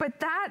 But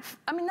that's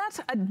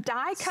a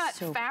die-cut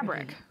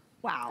fabric. Pretty.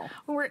 Wow.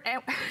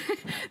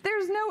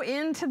 There's no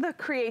end to the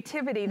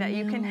creativity that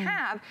you can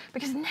have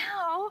because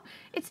now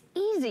it's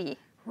easy.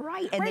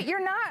 Right. And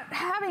you're not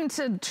having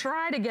to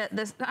try to get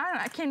this,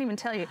 I can't even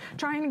tell you,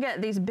 trying to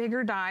get these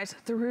bigger dies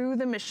through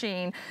the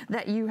machine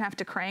that you have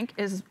to crank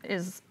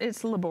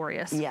it's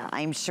laborious. Yeah,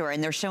 I'm sure.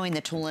 And they're showing the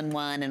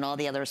tool-in-one and all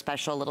the other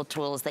special little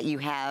tools that you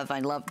have. I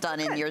love done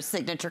in your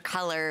signature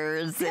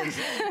colors. And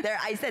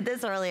I said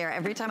this earlier,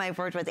 every time I've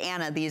worked with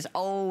Anna, these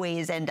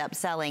always end up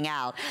selling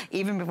out,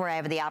 even before I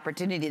have the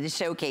opportunity to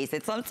showcase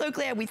it. So I'm so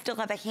glad we still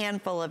have a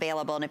handful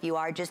available. And if you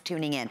are just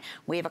tuning in,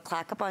 we have a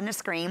clock up on the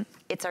screen.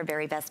 It's our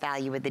very best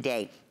value of the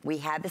day. We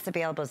have this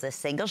available as a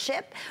single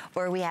ship,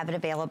 or we have it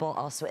available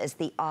also as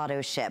the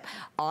auto ship.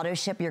 Auto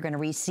ship, you're going to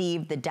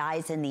receive the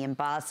dies and the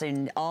emboss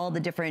and all the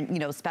different,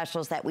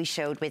 specials that we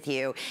showed with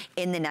you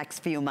in the next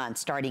few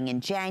months, starting in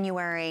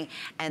January,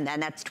 and then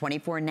that's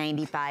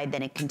 $24.95.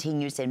 Then it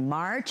continues in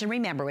March. And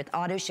remember, with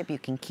auto ship, you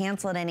can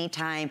cancel at any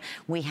time.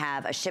 We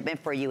have a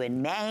shipment for you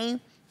in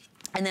May.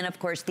 And then, of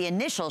course, the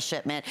initial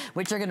shipment,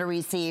 which you're going to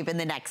receive in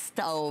the next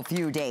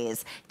few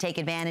days. Take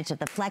advantage of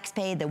the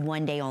FlexPay, the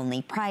one-day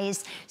only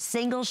price.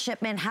 Single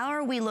shipment, how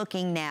are we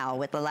looking now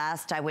with the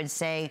last, I would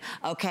say,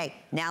 okay,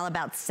 now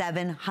about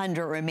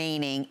 700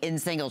 remaining in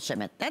single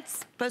shipment.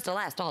 That's supposed to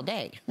last all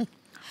day.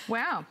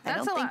 Wow,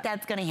 that's I don't think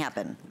that's going to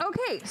happen.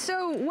 Okay,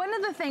 so one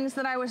of the things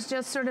that I was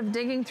just sort of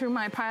digging through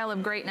my pile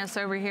of greatness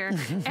over here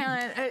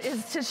and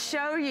is to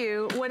show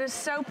you what is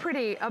so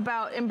pretty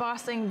about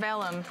embossing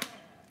vellum.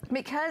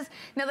 Because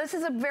now this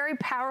is a very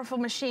powerful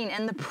machine,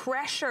 and the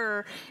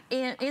pressure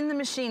in the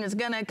machine is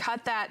going to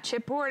cut that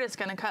chipboard, it's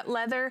going to cut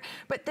leather,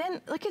 but then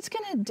look, it's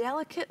going to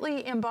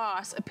delicately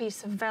emboss a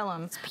piece of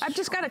vellum. I've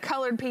just got a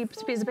colored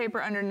piece of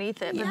paper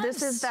underneath it, but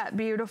this is that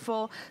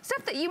beautiful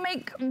stuff that you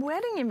make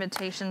wedding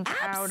invitations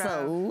out of.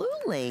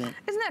 Absolutely.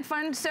 Isn't that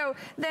fun? So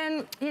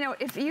then,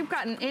 if you've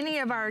gotten any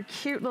of our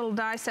cute little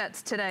die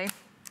sets today,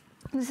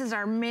 this is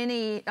our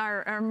mini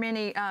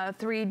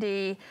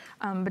 3D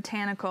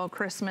botanical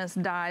Christmas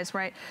dies,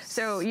 right?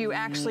 So you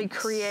actually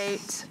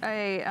create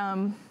a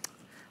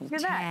look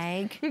at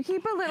tag. That. You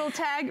keep a little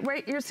tag,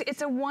 right?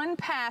 It's a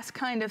one-pass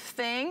kind of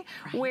thing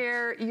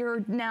where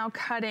you're now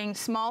cutting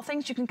small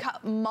things. You can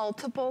cut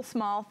multiple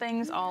small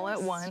things all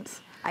at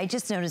once. I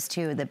just noticed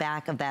too, the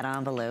back of that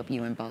envelope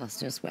you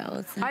embossed as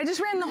well. I just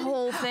ran the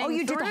whole thing through. Oh,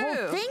 you did the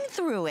whole thing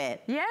through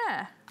it?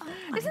 Yeah. Oh,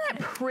 isn't that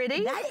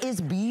pretty? That is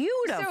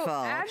beautiful.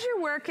 So as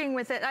you're working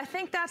with it, I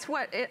think that's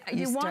what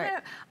you want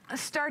to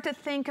start to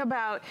think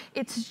about.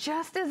 It's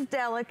just as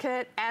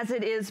delicate as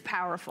it is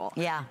powerful.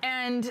 Yeah.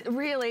 And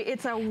really,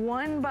 it's a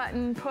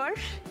one-button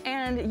push,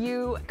 and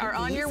you are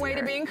on your way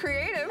to being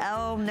creative.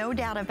 Oh, no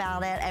doubt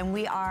about it. And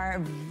we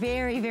are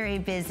very, very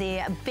busy.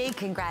 A big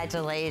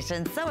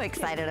congratulations. So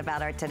excited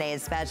about our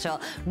today's special.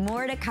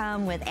 More to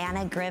come with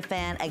Anna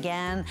Griffin.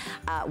 Again,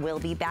 we'll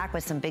be back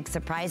with some big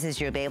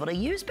surprises you'll be able to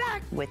use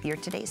back with your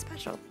today's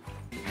special.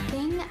 The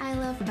thing I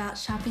love about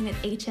shopping at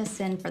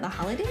HSN for the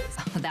holidays?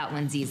 Oh, that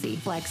one's easy.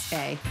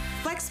 FlexPay.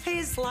 FlexPay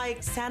is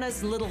like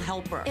Santa's little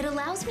helper. It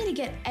allows me to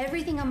get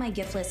everything on my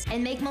gift list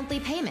and make monthly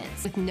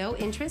payments with no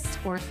interest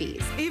or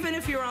fees. Even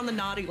if you're on the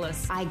naughty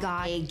list. I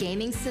got a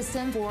gaming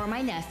system for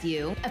my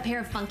nephew, a pair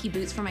of funky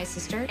boots for my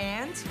sister,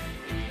 and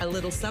a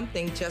little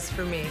something just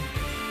for me.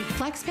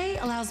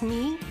 FlexPay allows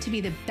me to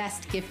be the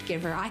best gift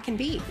giver I can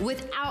be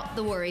without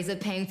the worries of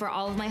paying for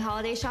all of my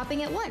holiday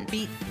shopping at once.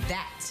 Beat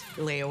that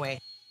layaway.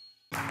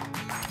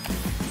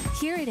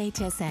 Here at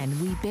HSN,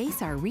 we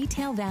base our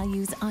retail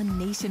values on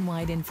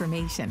nationwide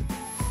information.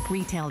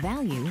 Retail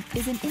value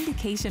is an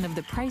indication of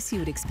the price you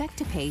would expect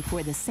to pay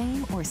for the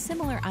same or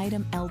similar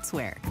item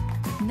elsewhere,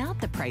 not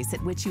the price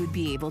at which you would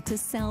be able to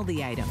sell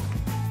the item.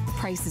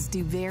 Prices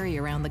do vary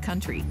around the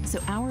country, so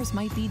ours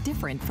might be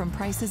different from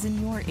prices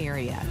in your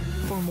area.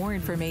 For more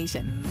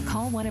information,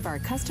 call one of our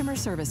customer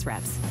service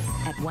reps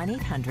at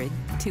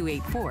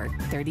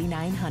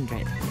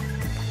 1-800-284-3900.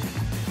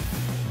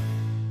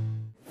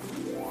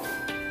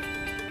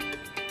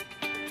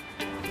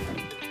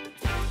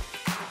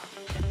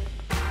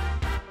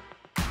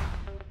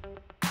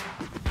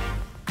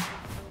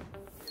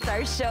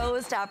 our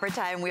showstopper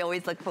time. We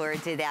always look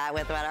forward to that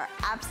with one of our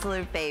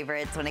absolute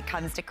favorites when it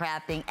comes to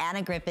crafting.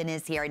 Anna Griffin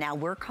is here. Now,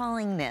 we're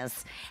calling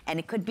this, and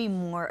it could be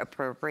more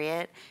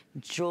appropriate,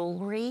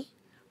 jewelry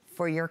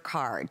for your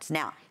cards.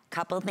 Now,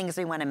 couple of things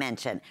we want to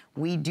mention.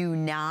 We do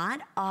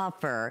not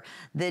offer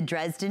the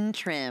Dresden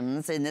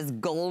trims in this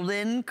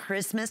golden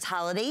Christmas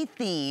holiday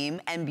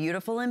theme and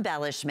beautiful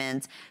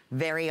embellishments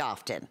very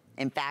often.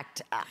 In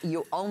fact,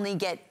 you only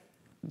get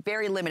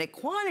very limited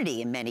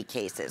quantity in many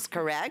cases,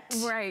 correct?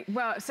 Right.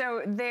 Well,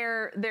 so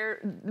they're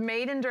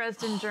made in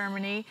Dresden,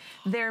 Germany.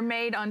 They're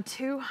made on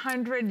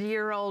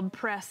 200-year-old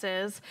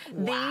presses.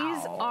 Wow.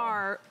 These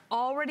are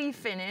already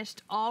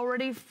finished,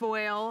 already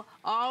foil,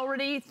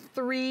 already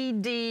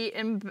 3D,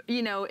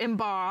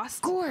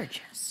 embossed.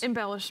 Gorgeous.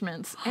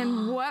 Embellishments.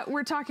 And what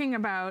we're talking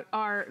about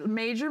are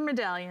major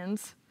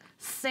medallions,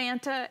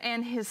 Santa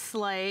and his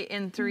sleigh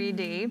in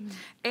 3D,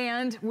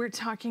 and we're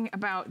talking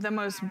about the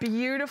most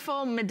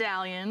beautiful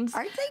medallions.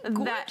 Aren't they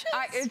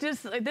gorgeous?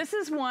 This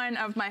is one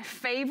of my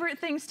favorite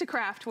things to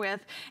craft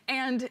with,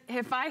 and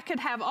if I could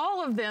have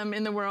all of them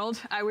in the world,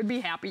 I would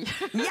be happy.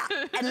 Yeah,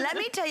 and let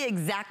me tell you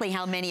exactly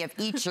how many of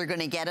each you're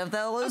gonna get of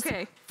those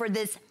for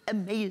this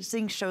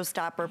amazing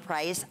showstopper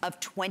price of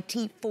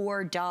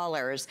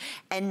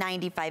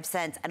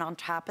 $24.95. And on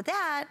top of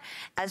that,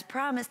 as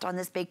promised on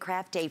this big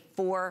craft day,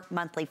 4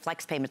 monthly flex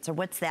payments. So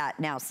what's that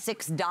now?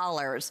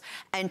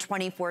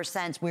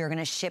 $6.24. We are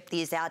gonna ship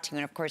these out to you.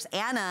 And of course,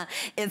 Anna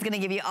is gonna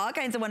give you all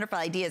kinds of wonderful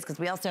ideas because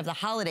we also have the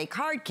holiday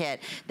card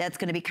kit that's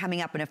gonna be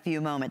coming up in a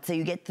few moments. So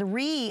you get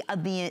 3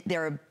 of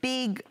their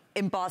big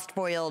embossed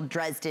foil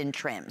Dresden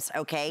trims,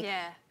 okay?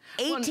 Yeah.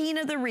 18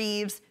 of the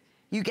Reeves.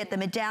 You get the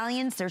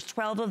medallions, there's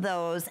 12 of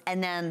those,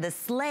 and then the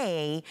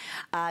sleigh,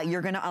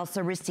 you're gonna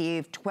also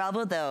receive 12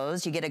 of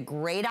those. You get a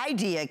great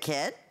idea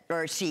kit,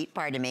 or sheet,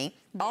 pardon me,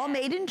 all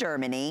made in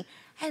Germany,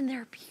 and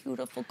they're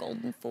beautiful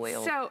golden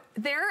foil. So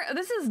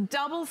this is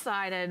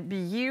double-sided,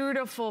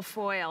 beautiful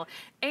foil.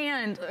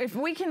 And if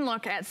we can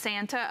look at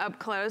Santa up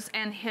close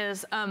and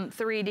his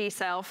 3D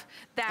self,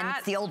 and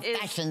it's the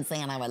old-fashioned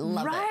Santa, I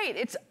love it. Right,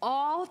 it's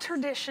all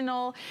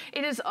traditional.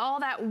 It is all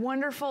that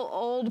wonderful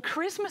old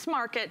Christmas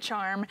market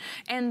charm.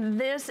 And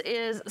this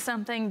is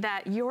something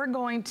that you're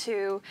going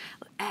to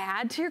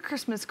add to your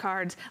Christmas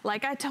cards.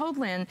 Like I told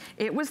Lynn,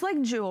 it was like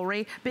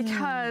jewelry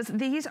because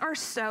these are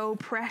so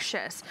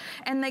precious.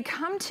 And they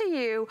come to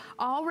you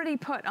already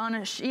put on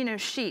a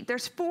sheet.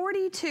 There's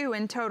 42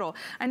 in total.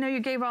 I know you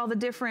gave all the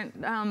different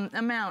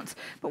amounts,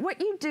 but what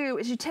you do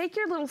is you take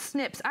your little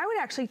snips. I would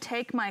actually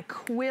take my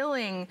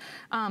quilling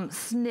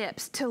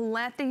snips to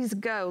let these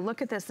go.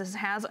 Look at this. This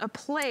has a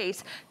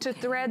place to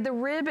thread the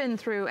ribbon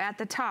through at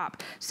the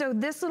top. So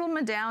this little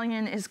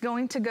medallion is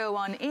going to go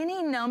on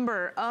any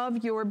number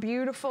of your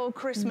beautiful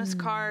Christmas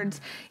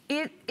cards.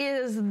 It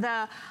is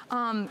the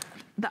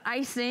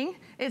icing.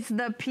 It's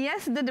the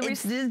pièce de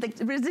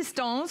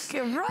résistance.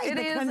 Right,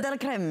 the crème de la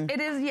crème.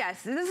 It is,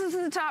 yes. This is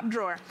the top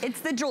drawer.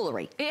 It's the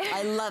jewelry.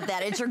 I love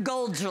that. It's your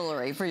gold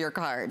jewelry for your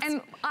cards.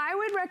 And I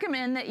would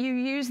recommend that you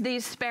use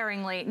these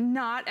sparingly,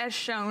 not as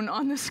shown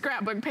on the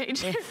scrapbook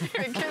page,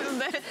 because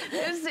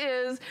this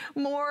is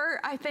more,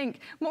 I think,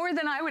 more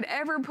than I would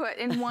ever put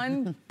in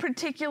one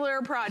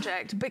particular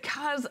project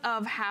because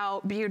of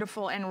how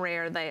beautiful and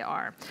rare they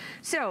are.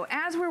 So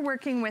as we're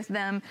working with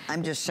them,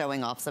 I'm just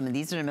showing off some of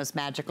these. Are the most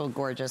magical,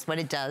 gorgeous, what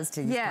it does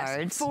to these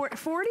cards.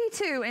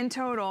 42 in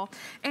total.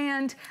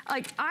 And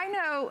like, I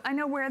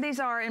know where these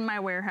are in my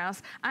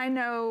warehouse. I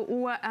know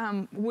what,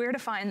 where to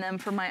find them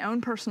for my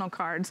own personal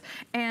cards.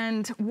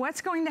 And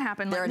what's going to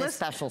happen? They're in a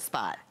special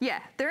spot. Yeah,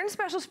 they're in a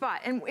special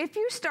spot. And if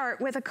you start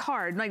with a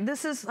card, like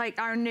this is like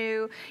our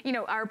new,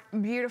 our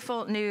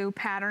beautiful new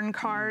pattern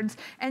cards,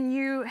 and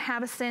you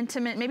have a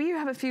sentiment, maybe you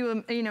have a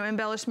few,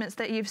 embellishments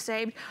that you've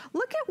saved.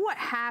 Look at what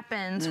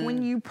happens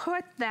when you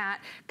put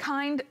that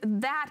kind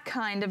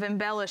of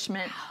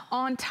embellishment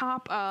on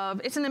top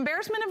of, it's an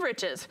embarrassment of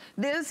riches.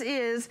 This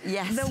is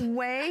the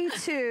way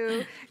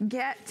to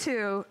get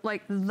to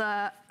like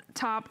the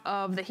top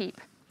of the heap.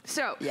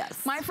 So,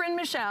 my friend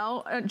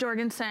Michelle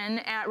Jorgensen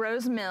at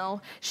Rose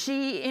Mill,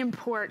 she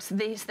imports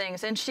these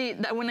things. And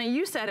when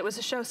you said it was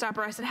a showstopper,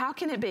 I said, how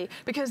can it be?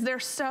 Because they're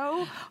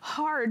so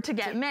hard to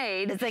get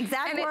made. It's the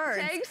exact words.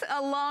 It takes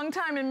a long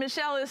time, and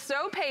Michelle is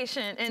so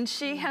patient. And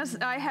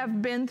I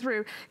have been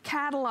through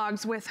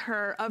catalogs with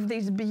her of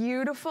these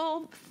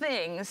beautiful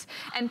things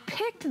and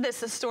picked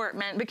this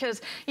assortment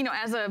because,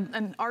 as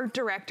an art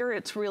director,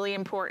 it's really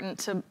important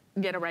to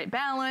get a right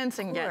balance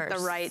and get the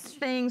right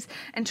things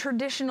and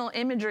traditional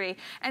imagery.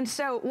 And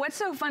so what's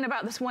so fun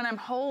about this one I'm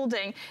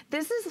holding,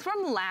 this is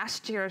from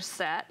last year's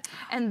set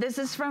and this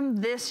is from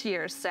this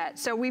year's set.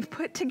 So we've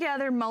put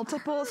together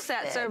multiple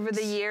sets over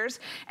the years,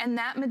 and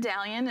that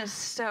medallion is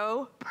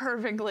so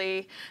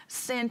perfectly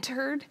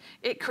centered.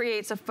 It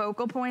creates a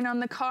focal point on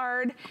the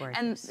card.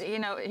 And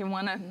you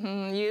want to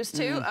use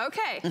two?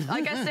 Okay,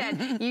 like I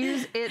said,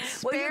 use it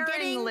sparingly. Well, you're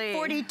getting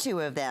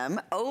 42 of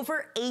them,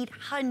 over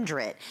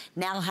 800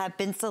 now have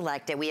been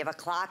selected. We have a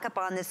clock up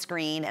on the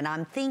screen, and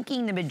I'm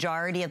thinking the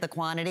majority of the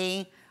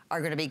quantity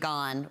are gonna be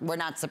gone. We're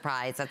not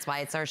surprised. That's why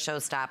it's our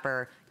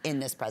showstopper in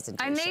this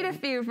presentation. I made a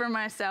few for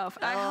myself.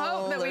 I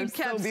hope that we've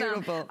kept so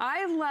beautiful. some.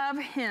 I love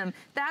him.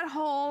 That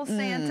whole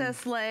Santa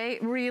sleigh,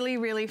 really,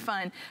 really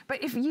fun.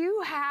 But if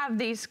you have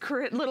these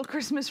little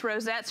Christmas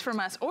rosettes from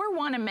us or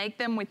want to make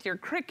them with your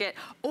Cricut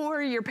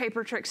or your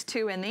Paper Tricks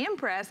 2 in the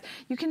Impress,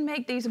 you can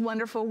make these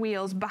wonderful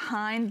wheels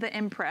behind the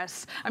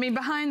Impress. I mean,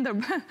 behind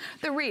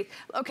the wreath.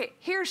 Okay,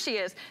 here she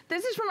is.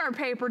 This is from our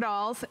paper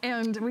dolls,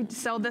 and we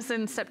sold this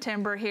in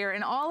September here.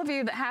 And all of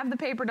you that have the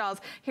paper dolls,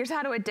 here's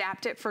how to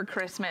adapt it for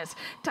Christmas.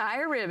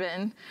 Tie a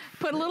ribbon,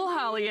 put a little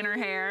holly in her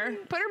hair,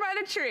 put her by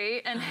the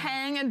tree, and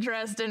hang a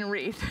Dresden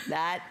wreath.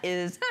 That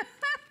is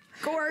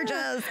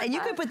gorgeous. And you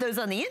can put those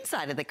on the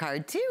inside of the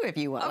card too if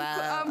you want.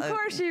 Of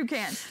course you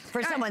can.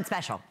 For someone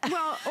special.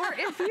 Well, or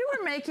if you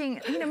were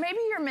making, you know, maybe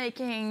you're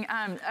making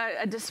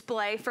a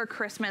display for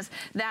Christmas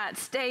that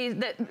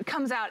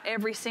comes out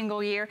every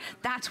single year.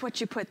 That's what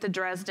you put the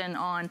Dresden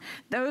on.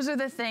 Those are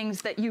the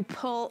things that you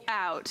pull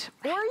out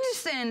or you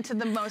send to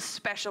the most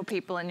special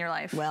people in your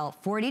life. Well,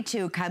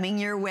 42 coming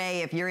your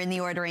way if you're in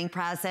the ordering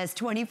process.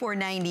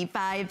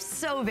 $24.95,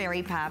 so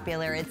very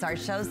popular. It's our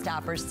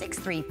showstopper,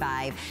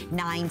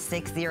 635-960.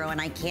 And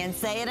I can't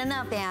say it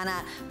enough,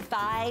 Anna,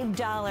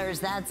 $5.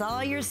 That's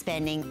all you're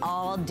spending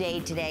all day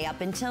today up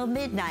until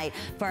midnight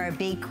for our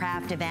big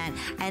craft event.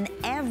 And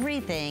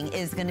everything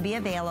is going to be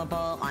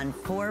available on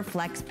 4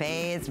 flex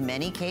pays,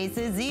 many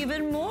cases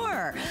even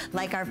more,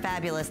 like our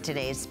fabulous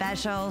today's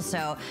special.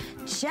 So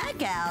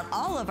check out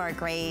all of our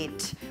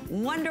great,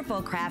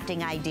 wonderful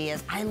crafting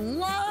ideas. I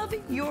love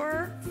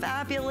your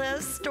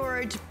fabulous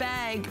storage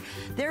bag.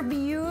 They're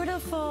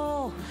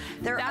beautiful.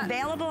 They're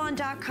available on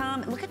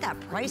 .com. Look at that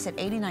price at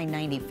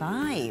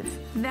 $89.95.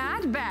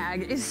 That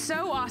bag is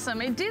so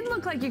awesome. It did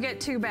look like you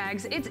get 2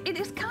 bags. It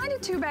is kind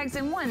of 2 bags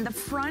in one. The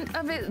front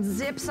of it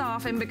zips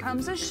off and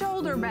becomes a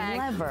shoulder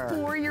bag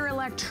for your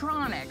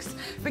electronics.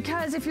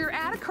 Because if you're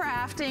at a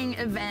crafting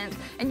event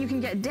and you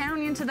can get down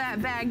into that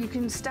bag, you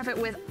can stuff it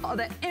with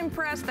the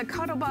Impress, the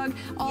Cuttlebug,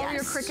 all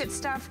your Cricut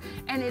stuff,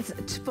 and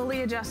it's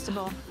fully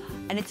adjustable.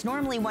 And it's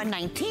normally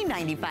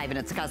 $119.95 and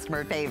it's a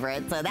customer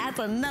favorite. So that's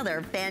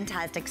another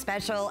fantastic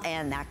special.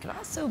 And that could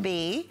also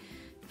be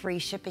free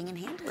shipping and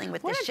handling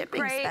with the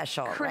shipping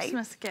special, right?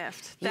 Christmas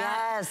gift.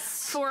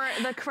 Yes. For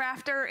the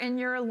crafter in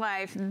your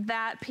life,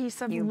 that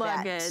piece of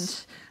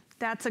luggage,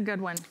 that's a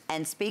good one.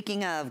 And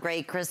speaking of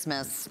great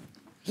Christmas,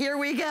 here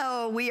we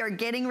go. We are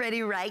getting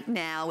ready right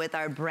now with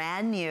our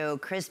brand new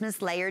Christmas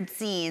layered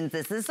scenes.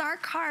 This is our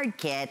card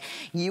kit.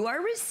 You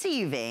are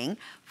receiving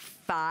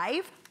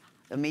 5,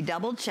 let me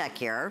double check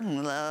here.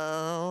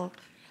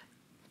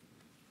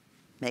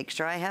 Make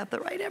sure I have the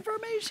right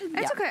information.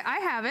 It's okay, I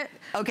have it.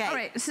 Okay. All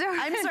right, so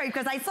I'm sorry,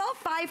 because I saw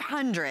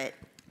 500.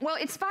 Well,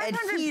 it's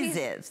 500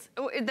 adhesives.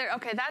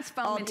 Okay, that's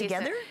foam all adhesive.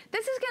 Together?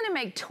 This is going to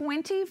make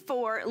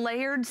 24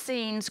 layered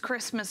scenes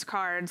Christmas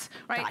cards,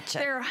 right? Gotcha.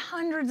 There are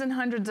hundreds and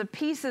hundreds of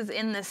pieces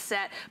in this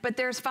set, but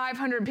there's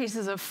 500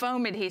 pieces of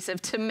foam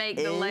adhesive to make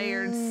the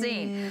layered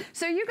scene.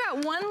 So you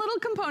got one little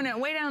component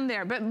way down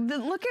there, but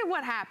look at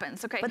what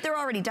happens, okay? But they're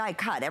already die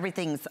cut.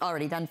 Everything's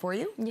already done for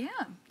you? Yeah,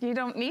 you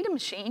don't need a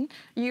machine.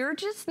 You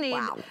just need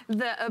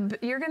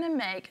you're going to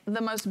make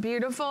the most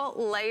beautiful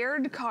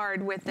layered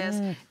card with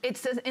this.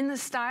 It's in the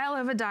style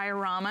of a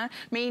diorama,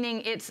 meaning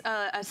it's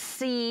a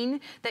scene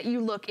that you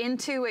look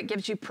into. It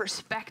gives you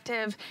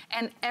perspective,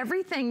 and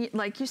everything,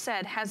 like you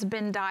said, has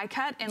been die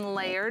cut and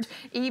layered,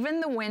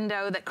 even the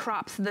window that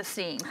crops the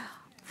scene.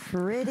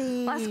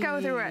 Pretty. Let's go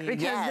through it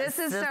because this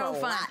is so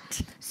fun.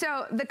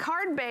 So the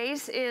card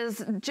base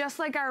is just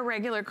like our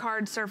regular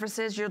card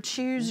surfaces. You'll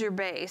choose your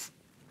base.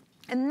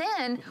 And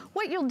then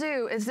what you'll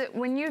do is that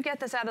when you get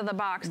this out of the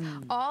box,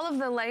 all of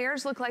the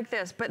layers look like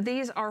this, but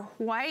these are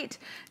white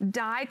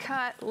die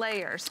cut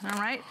layers, all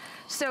right?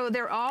 So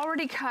they're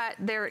already cut,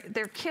 they're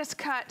kiss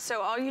cut,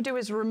 so all you do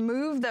is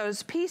remove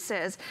those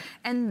pieces,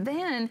 and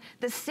then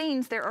the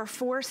scenes, there are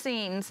 4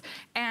 scenes,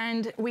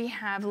 and we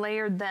have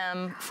layered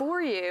them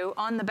for you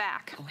on the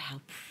back. Oh,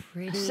 how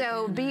pretty.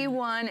 So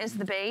B1 is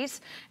the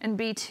base, and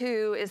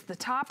B2 is the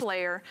top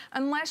layer,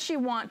 unless you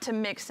want to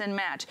mix and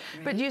match.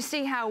 But you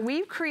see how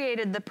we've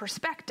created the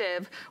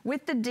perspective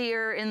with the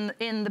deer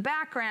in the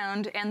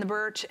background and the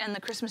birch and the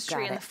Christmas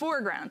tree in the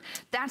foreground.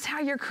 That's how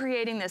you're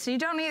creating this. You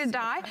don't need a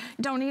die,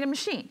 don't need a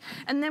machine.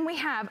 And then we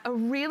have a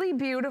really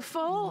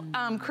beautiful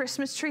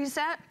Christmas tree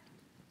set.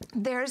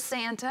 There's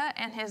Santa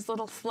and his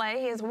little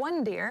sleigh, his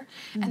one deer,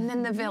 and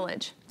then the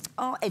village.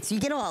 Oh, you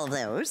get all of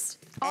those.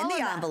 All and of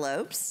the that.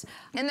 Envelopes.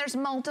 And there's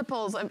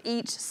multiples of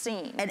each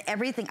scene. And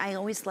everything. I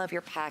always love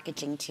your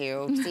packaging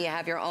too. So you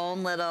have your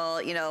own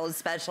little,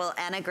 special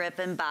Anna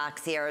Griffin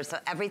box here. So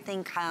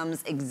everything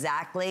comes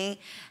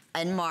exactly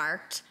and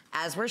marked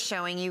as we're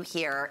showing you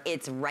here.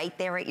 It's right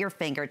there at your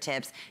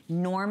fingertips.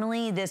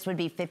 Normally this would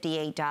be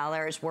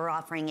 $58. We're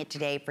offering it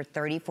today for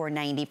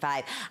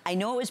 $34.95. I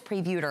know it was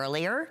previewed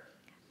earlier.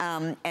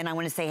 And I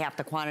want to say half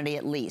the quantity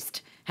at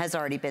least has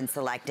already been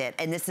selected.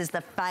 And this is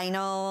the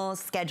final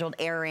scheduled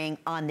airing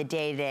on the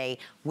day-to-day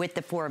with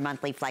the 4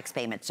 monthly flex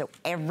payments. So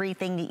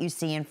everything that you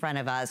see in front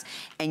of us,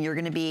 and you're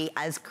gonna be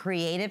as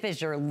creative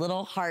as your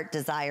little heart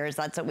desires.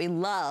 That's what we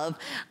love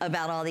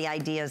about all the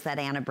ideas that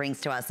Anna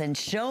brings to us, and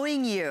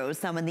showing you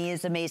some of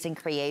these amazing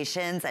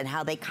creations and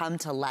how they come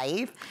to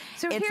life.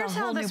 So it's here's a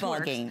whole how new this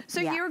works. ballgame. So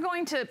you're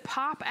going to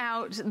pop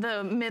out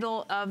the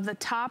middle of the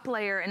top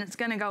layer, and it's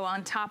gonna go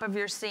on top of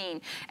your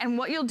scene. And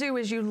what you'll do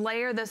is you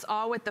layer this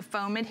all with the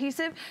foam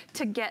adhesive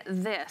to get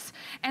this.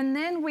 And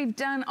then we've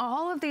done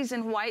all of these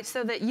in white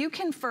so that you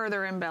can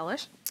further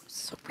embellish.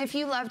 If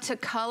you love to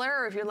color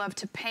or if you love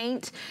to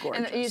paint,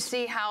 and you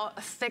see how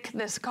thick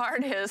this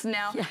card is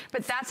now,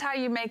 but that's how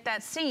you make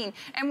that scene.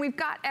 And we've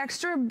got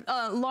extra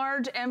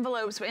large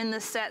envelopes in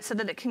this set so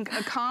that it can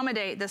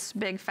accommodate this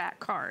big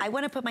fat card. I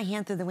want to put my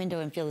hand through the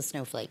window and feel the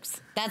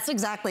snowflakes. That's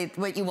exactly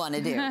what you want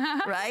to do,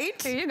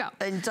 right? Here you go.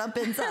 And jump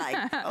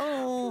inside.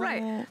 Oh,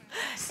 right.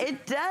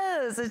 It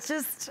does. It's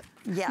just,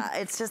 yeah,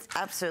 it's just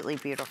absolutely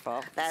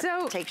beautiful.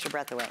 That takes your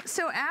breath away.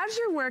 So as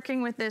you're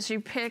working with this, you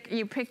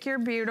pick your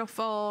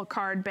beautiful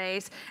card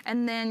base,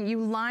 and then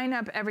you line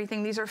up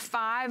everything. These are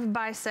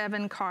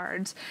 5x7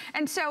 cards.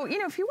 And so, you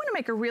know, if you want to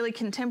make a really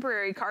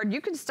contemporary card, you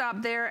could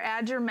stop there,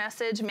 add your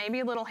message, maybe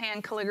a little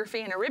hand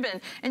calligraphy and a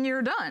ribbon, and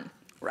you're done.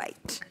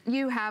 Right.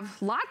 You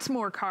have lots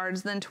more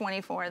cards than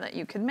 24 that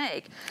you could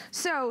make.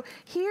 So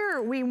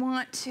here we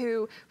want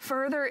to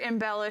further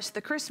embellish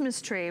the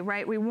Christmas tree,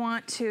 right? We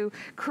want to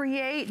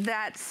create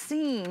that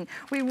scene.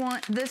 We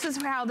want, this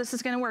is how this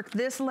is gonna work.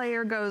 This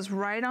layer goes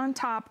right on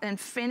top and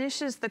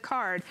finishes the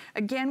card,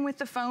 again with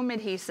the foam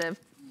adhesive,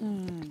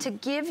 to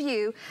give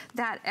you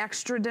that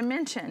extra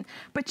dimension.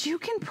 But you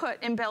can put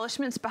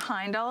embellishments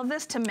behind all of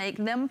this to make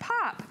them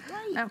pop,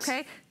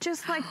 okay?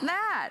 Just like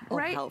that,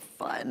 right? How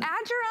fun.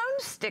 Add your own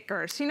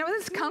stickers. You know,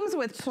 this comes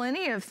with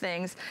plenty of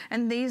things,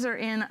 and these are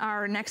in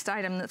our next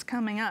item that's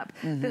coming up.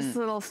 This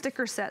little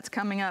sticker set's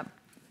coming up.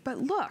 But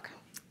look.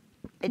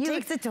 It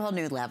takes it to a whole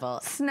new level.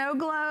 Snow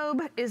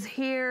Globe is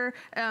here.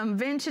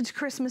 Vintage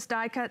Christmas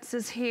die cuts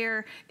is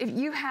here. If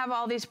you have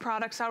all these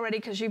products already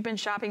because you've been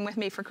shopping with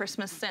me for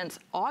Christmas since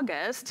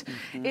August,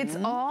 it's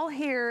all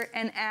here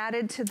and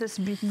added to this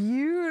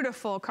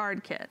beautiful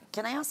card kit.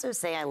 Can I also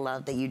say I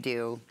love that you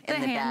do in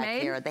the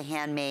back here, the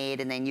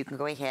handmade, and then you can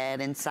go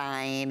ahead and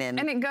sign. And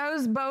it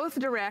goes both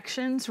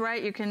directions,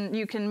 right? You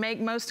can make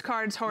most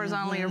cards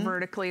horizontally or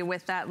vertically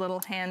with that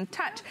little hand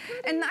touch.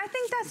 And I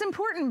think that's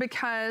important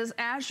because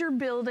as you're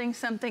building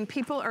something,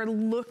 people are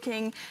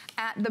looking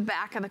at the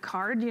back of the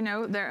card. You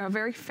know, a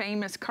very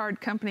famous card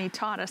company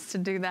taught us to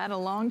do that a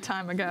long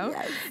time ago.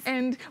 Yes.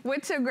 And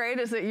what's so great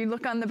is that you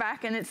look on the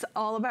back and it's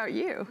all about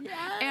you.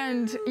 Yes.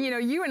 And you know,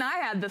 you and I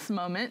had this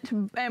moment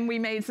and we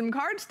made some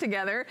cards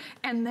together,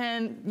 and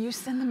then you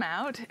send them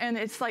out and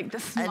it's like the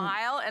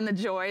smile and the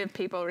joy of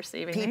people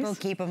receiving these. People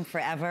keep them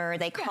forever.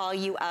 They call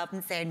you up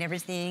and say, I've never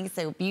seen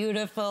anything so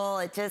beautiful.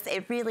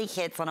 It really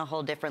hits on a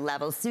whole different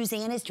level.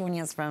 Suzanne is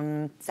joining us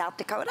from South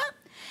Dakota.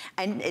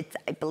 And it's,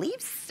 I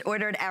believe,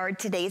 ordered our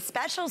today's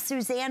special.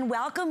 Suzanne,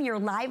 welcome. You're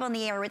live on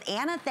the air with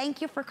Anna.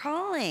 Thank you for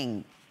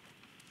calling.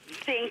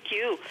 Thank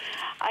you.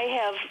 I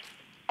have,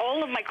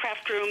 all of my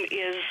craft room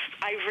is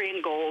ivory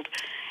and gold.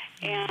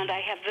 And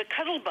I have the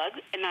Cuddle Bug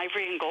in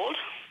ivory and gold.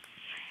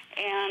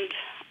 And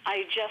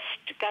I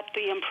just got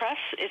the Impress.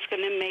 It's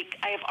going to make,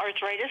 I have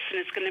arthritis, and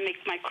it's going to make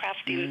my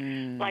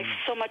crafting life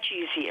so much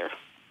easier.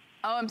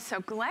 Oh, I'm so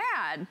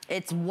glad.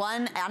 It's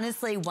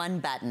honestly, one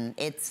button.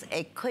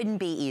 It couldn't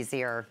be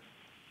easier.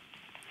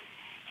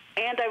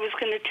 And I was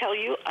going to tell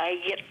you, I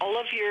get all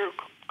of your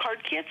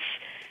card kits.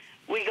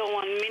 We go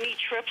on mini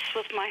trips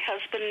with my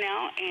husband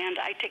now, and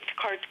I take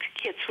the card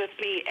kits with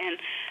me and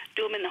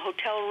do them in the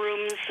hotel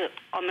rooms,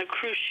 on the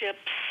cruise ships.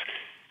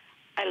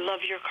 I love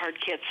your card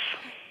kits.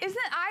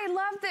 I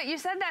love that you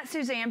said that,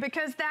 Suzanne,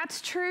 because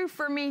that's true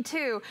for me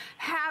too.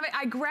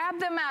 I grab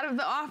them out of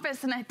the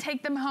office and I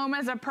take them home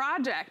as a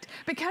project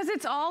because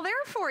it's all there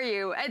for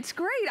you. It's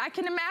great. I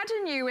can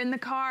imagine you in the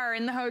car,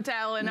 in the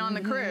hotel, and on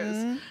the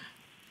cruise.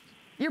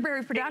 You're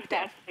very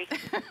productive.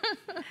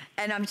 Exactly.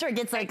 And I'm sure it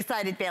gets so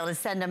excited to be able to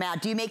send them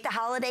out. Do you make the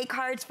holiday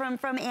cards from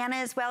Anna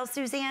as well,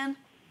 Suzanne?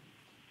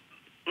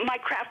 My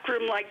craft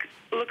room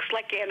looks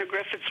like Anna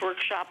Griffith's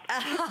workshop.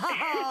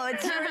 Oh,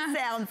 it sure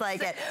sounds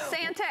like it.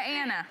 Santa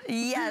Anna.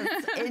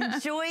 Yes,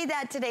 enjoy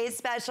that today's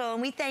special,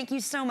 and we thank you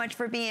so much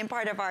for being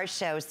part of our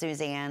show,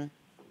 Suzanne.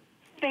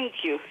 Thank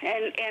you,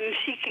 and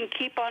she can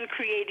keep on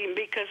creating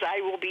because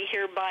I will be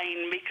here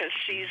buying because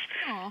she's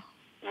a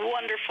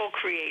wonderful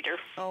creator.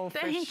 Oh,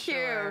 thank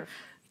sure. you.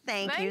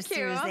 Thank you,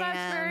 Suzanne. Oh,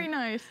 that's very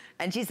nice.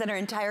 And she said her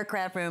entire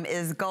craft room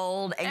is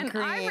gold and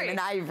cream and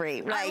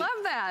ivory. Right? I love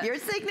that. Your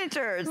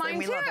signatures. Mine and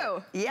we too.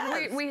 Love it.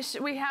 Yes.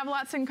 We have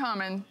lots in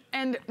common.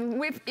 And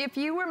if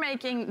you were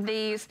making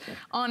these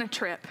on a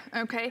trip,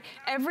 okay,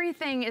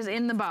 everything is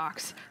in the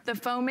box. The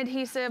foam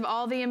adhesive,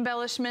 all the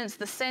embellishments,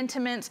 the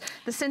sentiments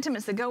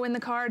that go in the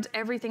cards,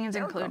 everything is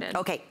included.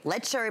 Okay,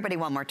 let's show everybody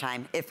one more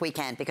time if we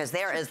can, because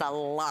there is a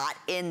lot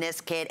in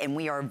this kit and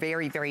we are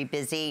very, very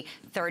busy.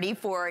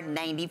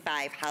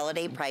 $34.95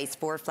 holiday price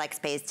for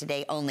FlexPays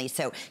today only.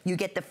 So you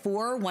get the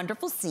 4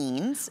 wonderful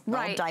seams,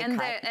 right?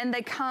 And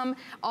they come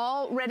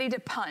all ready to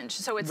punch.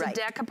 So it's a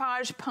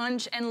decoupage,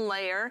 punch, and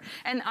layer.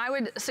 And I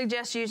would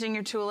suggest using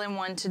your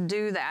tool-in-one to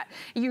do that.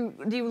 You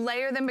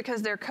layer them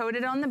because they're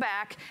coated on the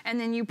back, and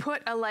then you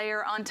put a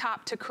layer on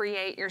top to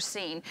create your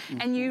scene.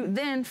 And you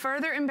then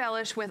further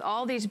embellish with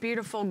all these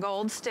beautiful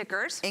gold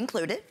stickers.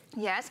 Included.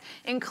 Yes,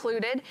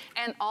 included,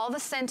 and all the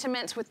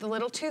sentiments with the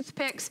little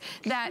toothpicks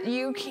that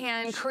you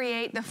can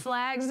create the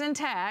flags and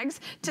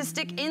tags to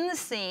stick in the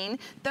scene.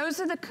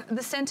 Those are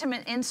the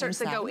sentiment inserts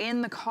that go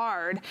in the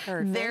card.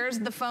 Perfect. There's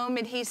the foam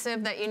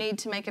adhesive that you need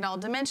to make it all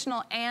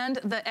dimensional, and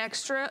the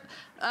extra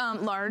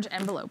large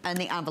envelope. And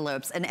the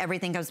envelopes, and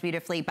everything comes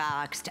beautifully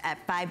boxed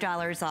at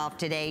 $5 off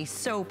today.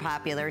 So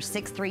popular,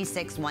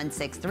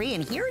 636163.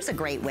 And here's a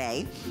great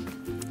way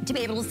to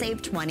be able to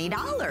save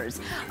 $20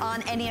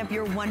 on any of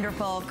your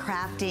wonderful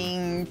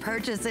crafting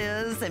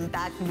purchases. In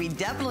fact, we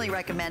definitely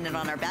recommend it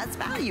on our best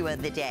value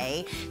of the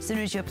day as soon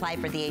as you apply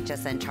for the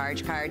HSN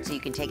charge card, so you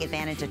can take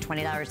advantage of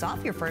 $20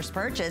 off your first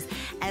purchase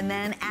and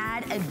then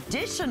add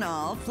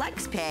additional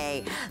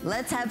FlexPay.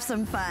 Let's have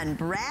some fun.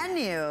 Brand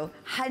new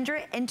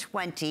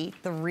 120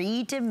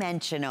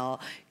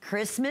 three-dimensional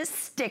Christmas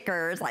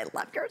stickers. I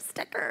love your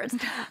stickers.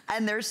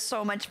 And they're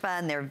so much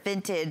fun. They're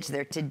vintage,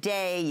 they're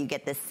today. You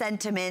get the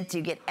sentiments,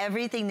 you get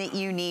everything that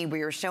you need. We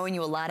were showing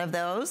you a lot of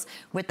those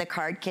with the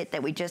card kit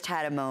that we just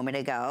had a moment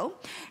ago.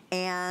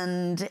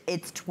 And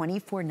it's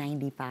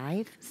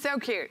 $24.95. So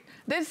cute.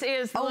 This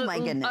is oh my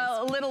goodness,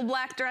 a little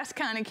black dress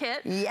kind of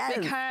kit. Yes.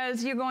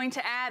 Because you're going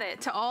to add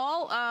it to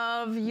all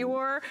of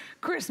your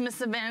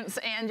Christmas events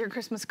and your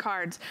Christmas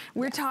cards.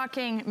 We're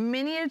talking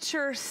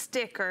miniature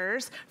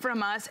stickers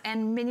from us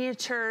and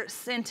miniature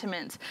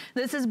sentiments.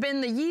 This has been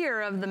the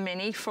year of the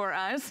mini for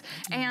us,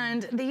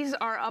 and these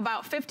are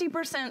about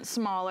 50%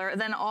 smaller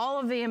than all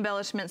of the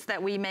embellishments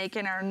that we make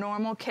in our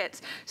normal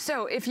kits.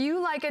 So if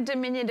you like a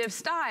diminutive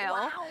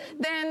style,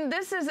 then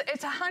this is,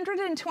 it's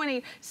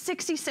 120,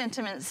 60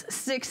 sentiments,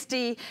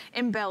 60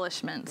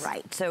 embellishments.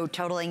 Right, so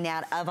totaling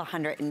that of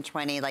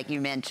 120, like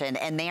you mentioned,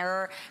 and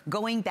they're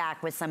going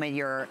back with some of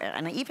your,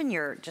 and even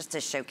your, just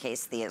to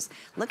showcase these,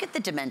 look at the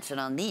dimension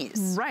on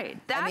these. Right,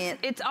 that's, I mean,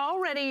 it's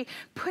already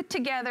put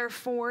together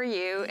for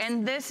you,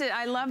 and this is,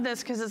 I love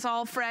this because it's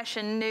all fresh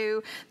and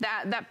new.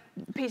 That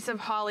piece of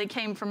holly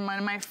came from one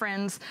of my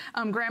friends'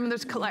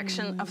 grandmother's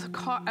collection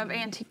of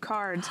antique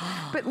cards.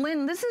 But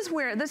Lynn, this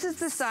is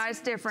the size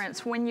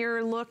difference when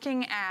you're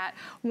looking at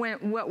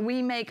what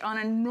we make on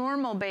a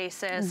normal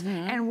basis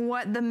and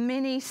what the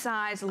mini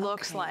size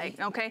looks like,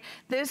 okay?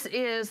 This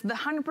is the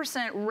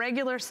 100%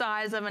 regular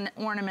size of an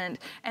ornament,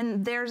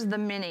 and there's the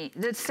mini.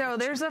 So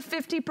there's a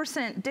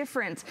 50%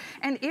 difference.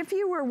 And if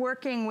you were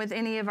working with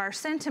any of our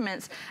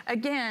sentiments,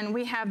 again,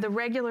 we have the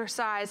regular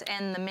size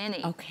and the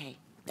mini. Okay.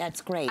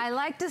 That's great. I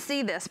like to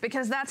see this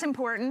because that's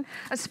important,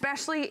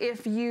 especially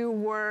if you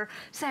were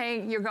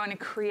saying you're going to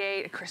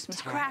create a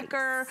Christmas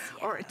cracker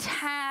or a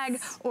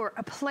tag or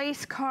a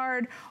place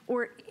card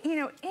or, you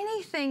know,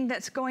 anything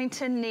that's going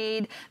to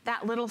need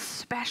that little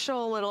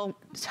special little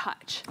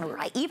touch.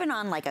 Right. Even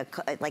on like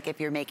if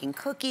you're making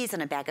cookies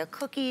and a bag of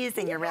cookies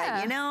and you're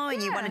ready, you know,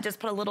 and you want to just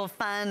put a little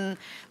fun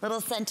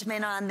little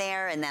sentiment on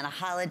there, and then a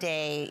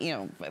holiday, you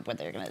know,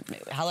 whether you're going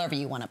to, however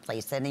you want to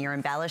place it in your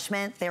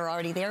embellishment, they're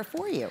already there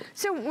for you.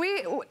 So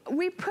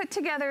we put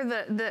together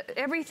the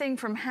everything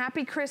from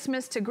Happy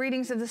Christmas to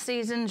Greetings of the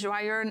Season,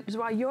 Joyeux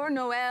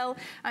Noël,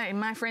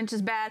 my French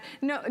is bad,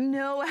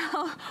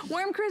 Noel,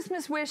 Warm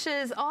Christmas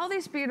Wishes, all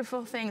these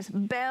beautiful things,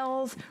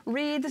 bells,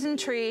 wreaths and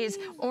trees,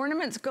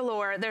 ornaments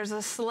galore. There's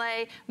a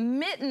sleigh,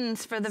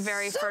 mittens for the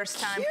very first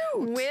time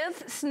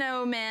with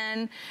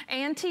snowmen,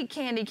 antique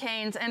candy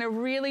canes, and a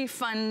really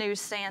fun new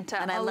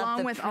Santa, and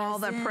along with all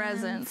the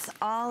presents.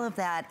 All of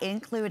that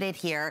included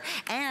here.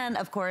 And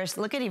of course,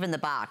 look at even the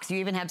box.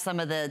 You even have some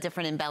of the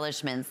different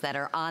embellishments that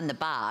are on the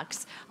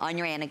box, on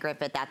your Anna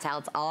Griffin. That's how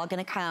it's all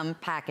gonna come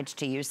packaged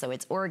to you. So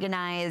it's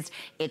organized,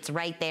 it's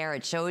right there.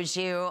 It shows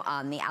you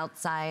on the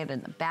outside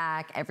and the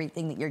back,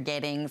 everything that you're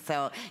getting.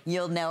 So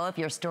you'll know if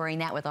you're storing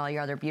that with all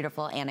your other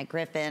beautiful Anna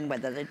Griffin,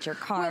 whether it's your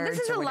cards. Well, this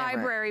is a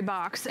library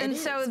box. And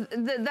so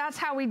that's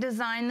how we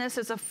design this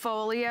as a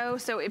folio.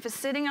 So if it's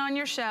sitting on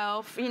your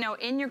shelf, you know,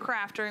 in your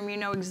craft room, you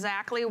know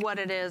exactly what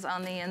it is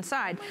on the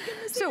inside.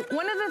 So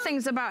one of the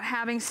things about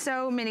having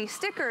so many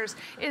stickers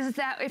is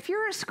that if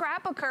you're a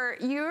scrapbooker,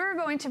 you're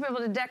going to be able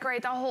to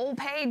decorate the whole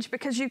page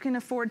because you can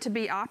afford to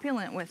be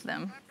opulent with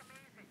them.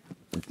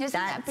 Isn't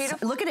that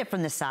beautiful? Look at it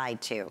from the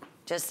side too.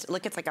 Just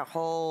look, it's like a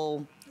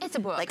whole... It's a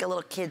book. Like a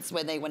little kids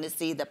when they want to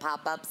see the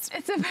pop-ups.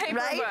 It's a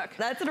paper book.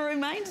 That's what it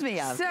reminds me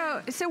of.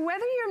 So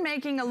whether you're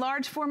making a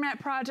large format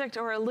project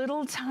or a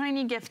little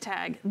tiny gift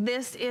tag,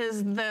 this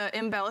is the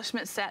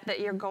embellishment set that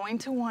you're going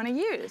to want to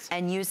use.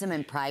 And use them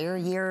in prior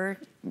year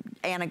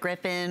Anna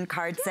Griffin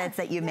card sets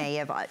that you may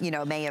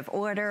have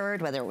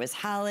ordered, whether it was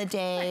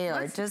holiday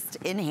or just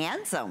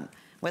enhance them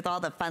with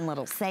all the fun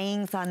little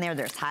sayings on there.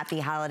 There's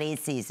happy holiday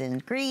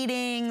season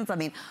greetings. I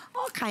mean,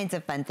 all kinds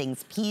of fun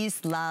things.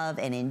 Peace, love,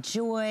 and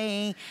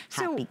enjoy.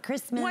 Happy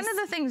Christmas. One of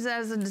the things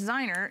as a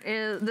designer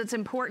that's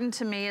important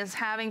to me is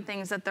having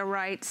things at the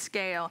right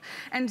scale.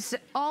 And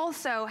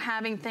also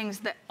having things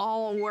that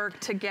all work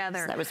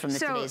together. So that was from the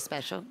Today's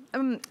Special?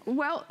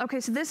 Well,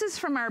 okay, so this is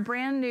from our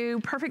brand new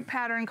Perfect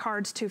Pattern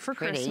Cards 2 for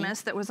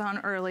Christmas that was on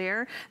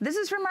earlier. This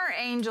is from our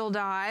Angel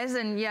dies,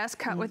 and yes,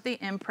 cut with the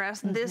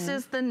impress. This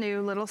is the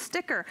new little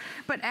sticker.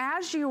 But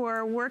as you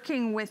are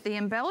working with the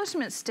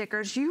embellishment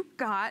stickers, you've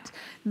got,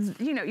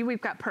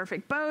 we've got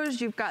perfect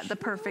bows, you've got the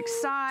perfect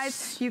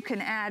size, you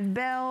can add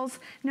bells.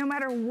 No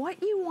matter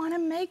what you want to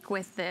make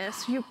with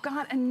this, you've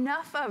got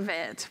enough of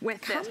it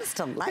with this. Comes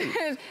to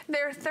life.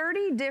 There are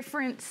 30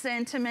 different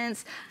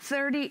sentiments,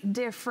 30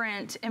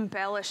 different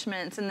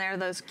embellishments, and there are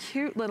those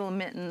cute little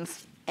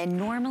mittens. And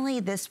normally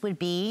this would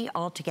be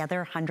altogether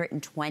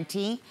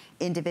 120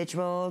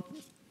 individual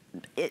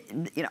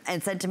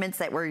and sentiments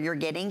that you're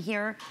getting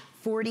here,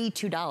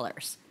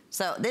 $42.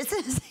 So this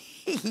is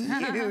a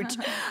huge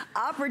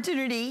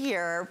opportunity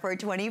here for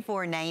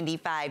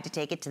 $24.95 to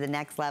take it to the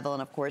next level.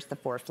 And of course, the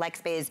 4 flex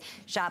pays,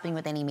 shopping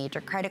with any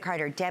major credit card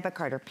or debit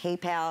card or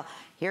PayPal.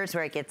 Here's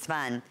where it gets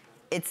fun.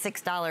 It's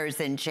 $6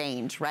 and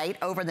change, right?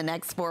 Over the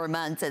next 4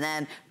 months. And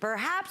then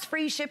perhaps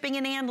free shipping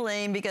and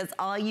handling because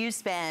all you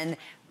spend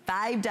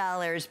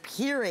 $5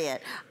 period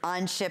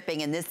on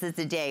shipping, and this is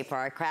the day for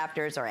our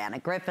crafters or Anna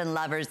Griffin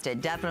lovers to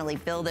definitely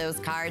fill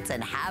those carts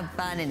and have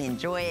fun and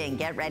enjoy and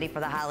get ready for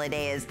the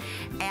holidays.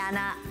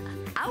 Anna,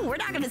 we're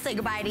not going to say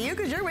goodbye to you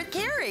because you're with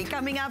Carrie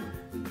coming up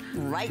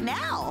right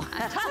now.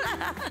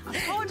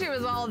 I told you it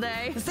was all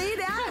day. See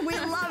that? We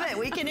love it.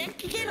 We can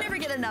never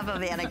get enough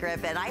of Anna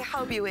Griffin. I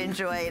hope you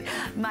enjoyed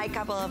my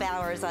couple of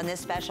hours on this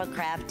special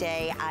craft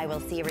day. I will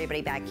see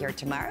everybody back here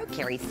tomorrow.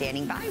 Carrie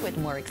standing by with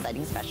more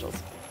exciting specials.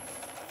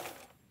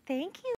 Thank you.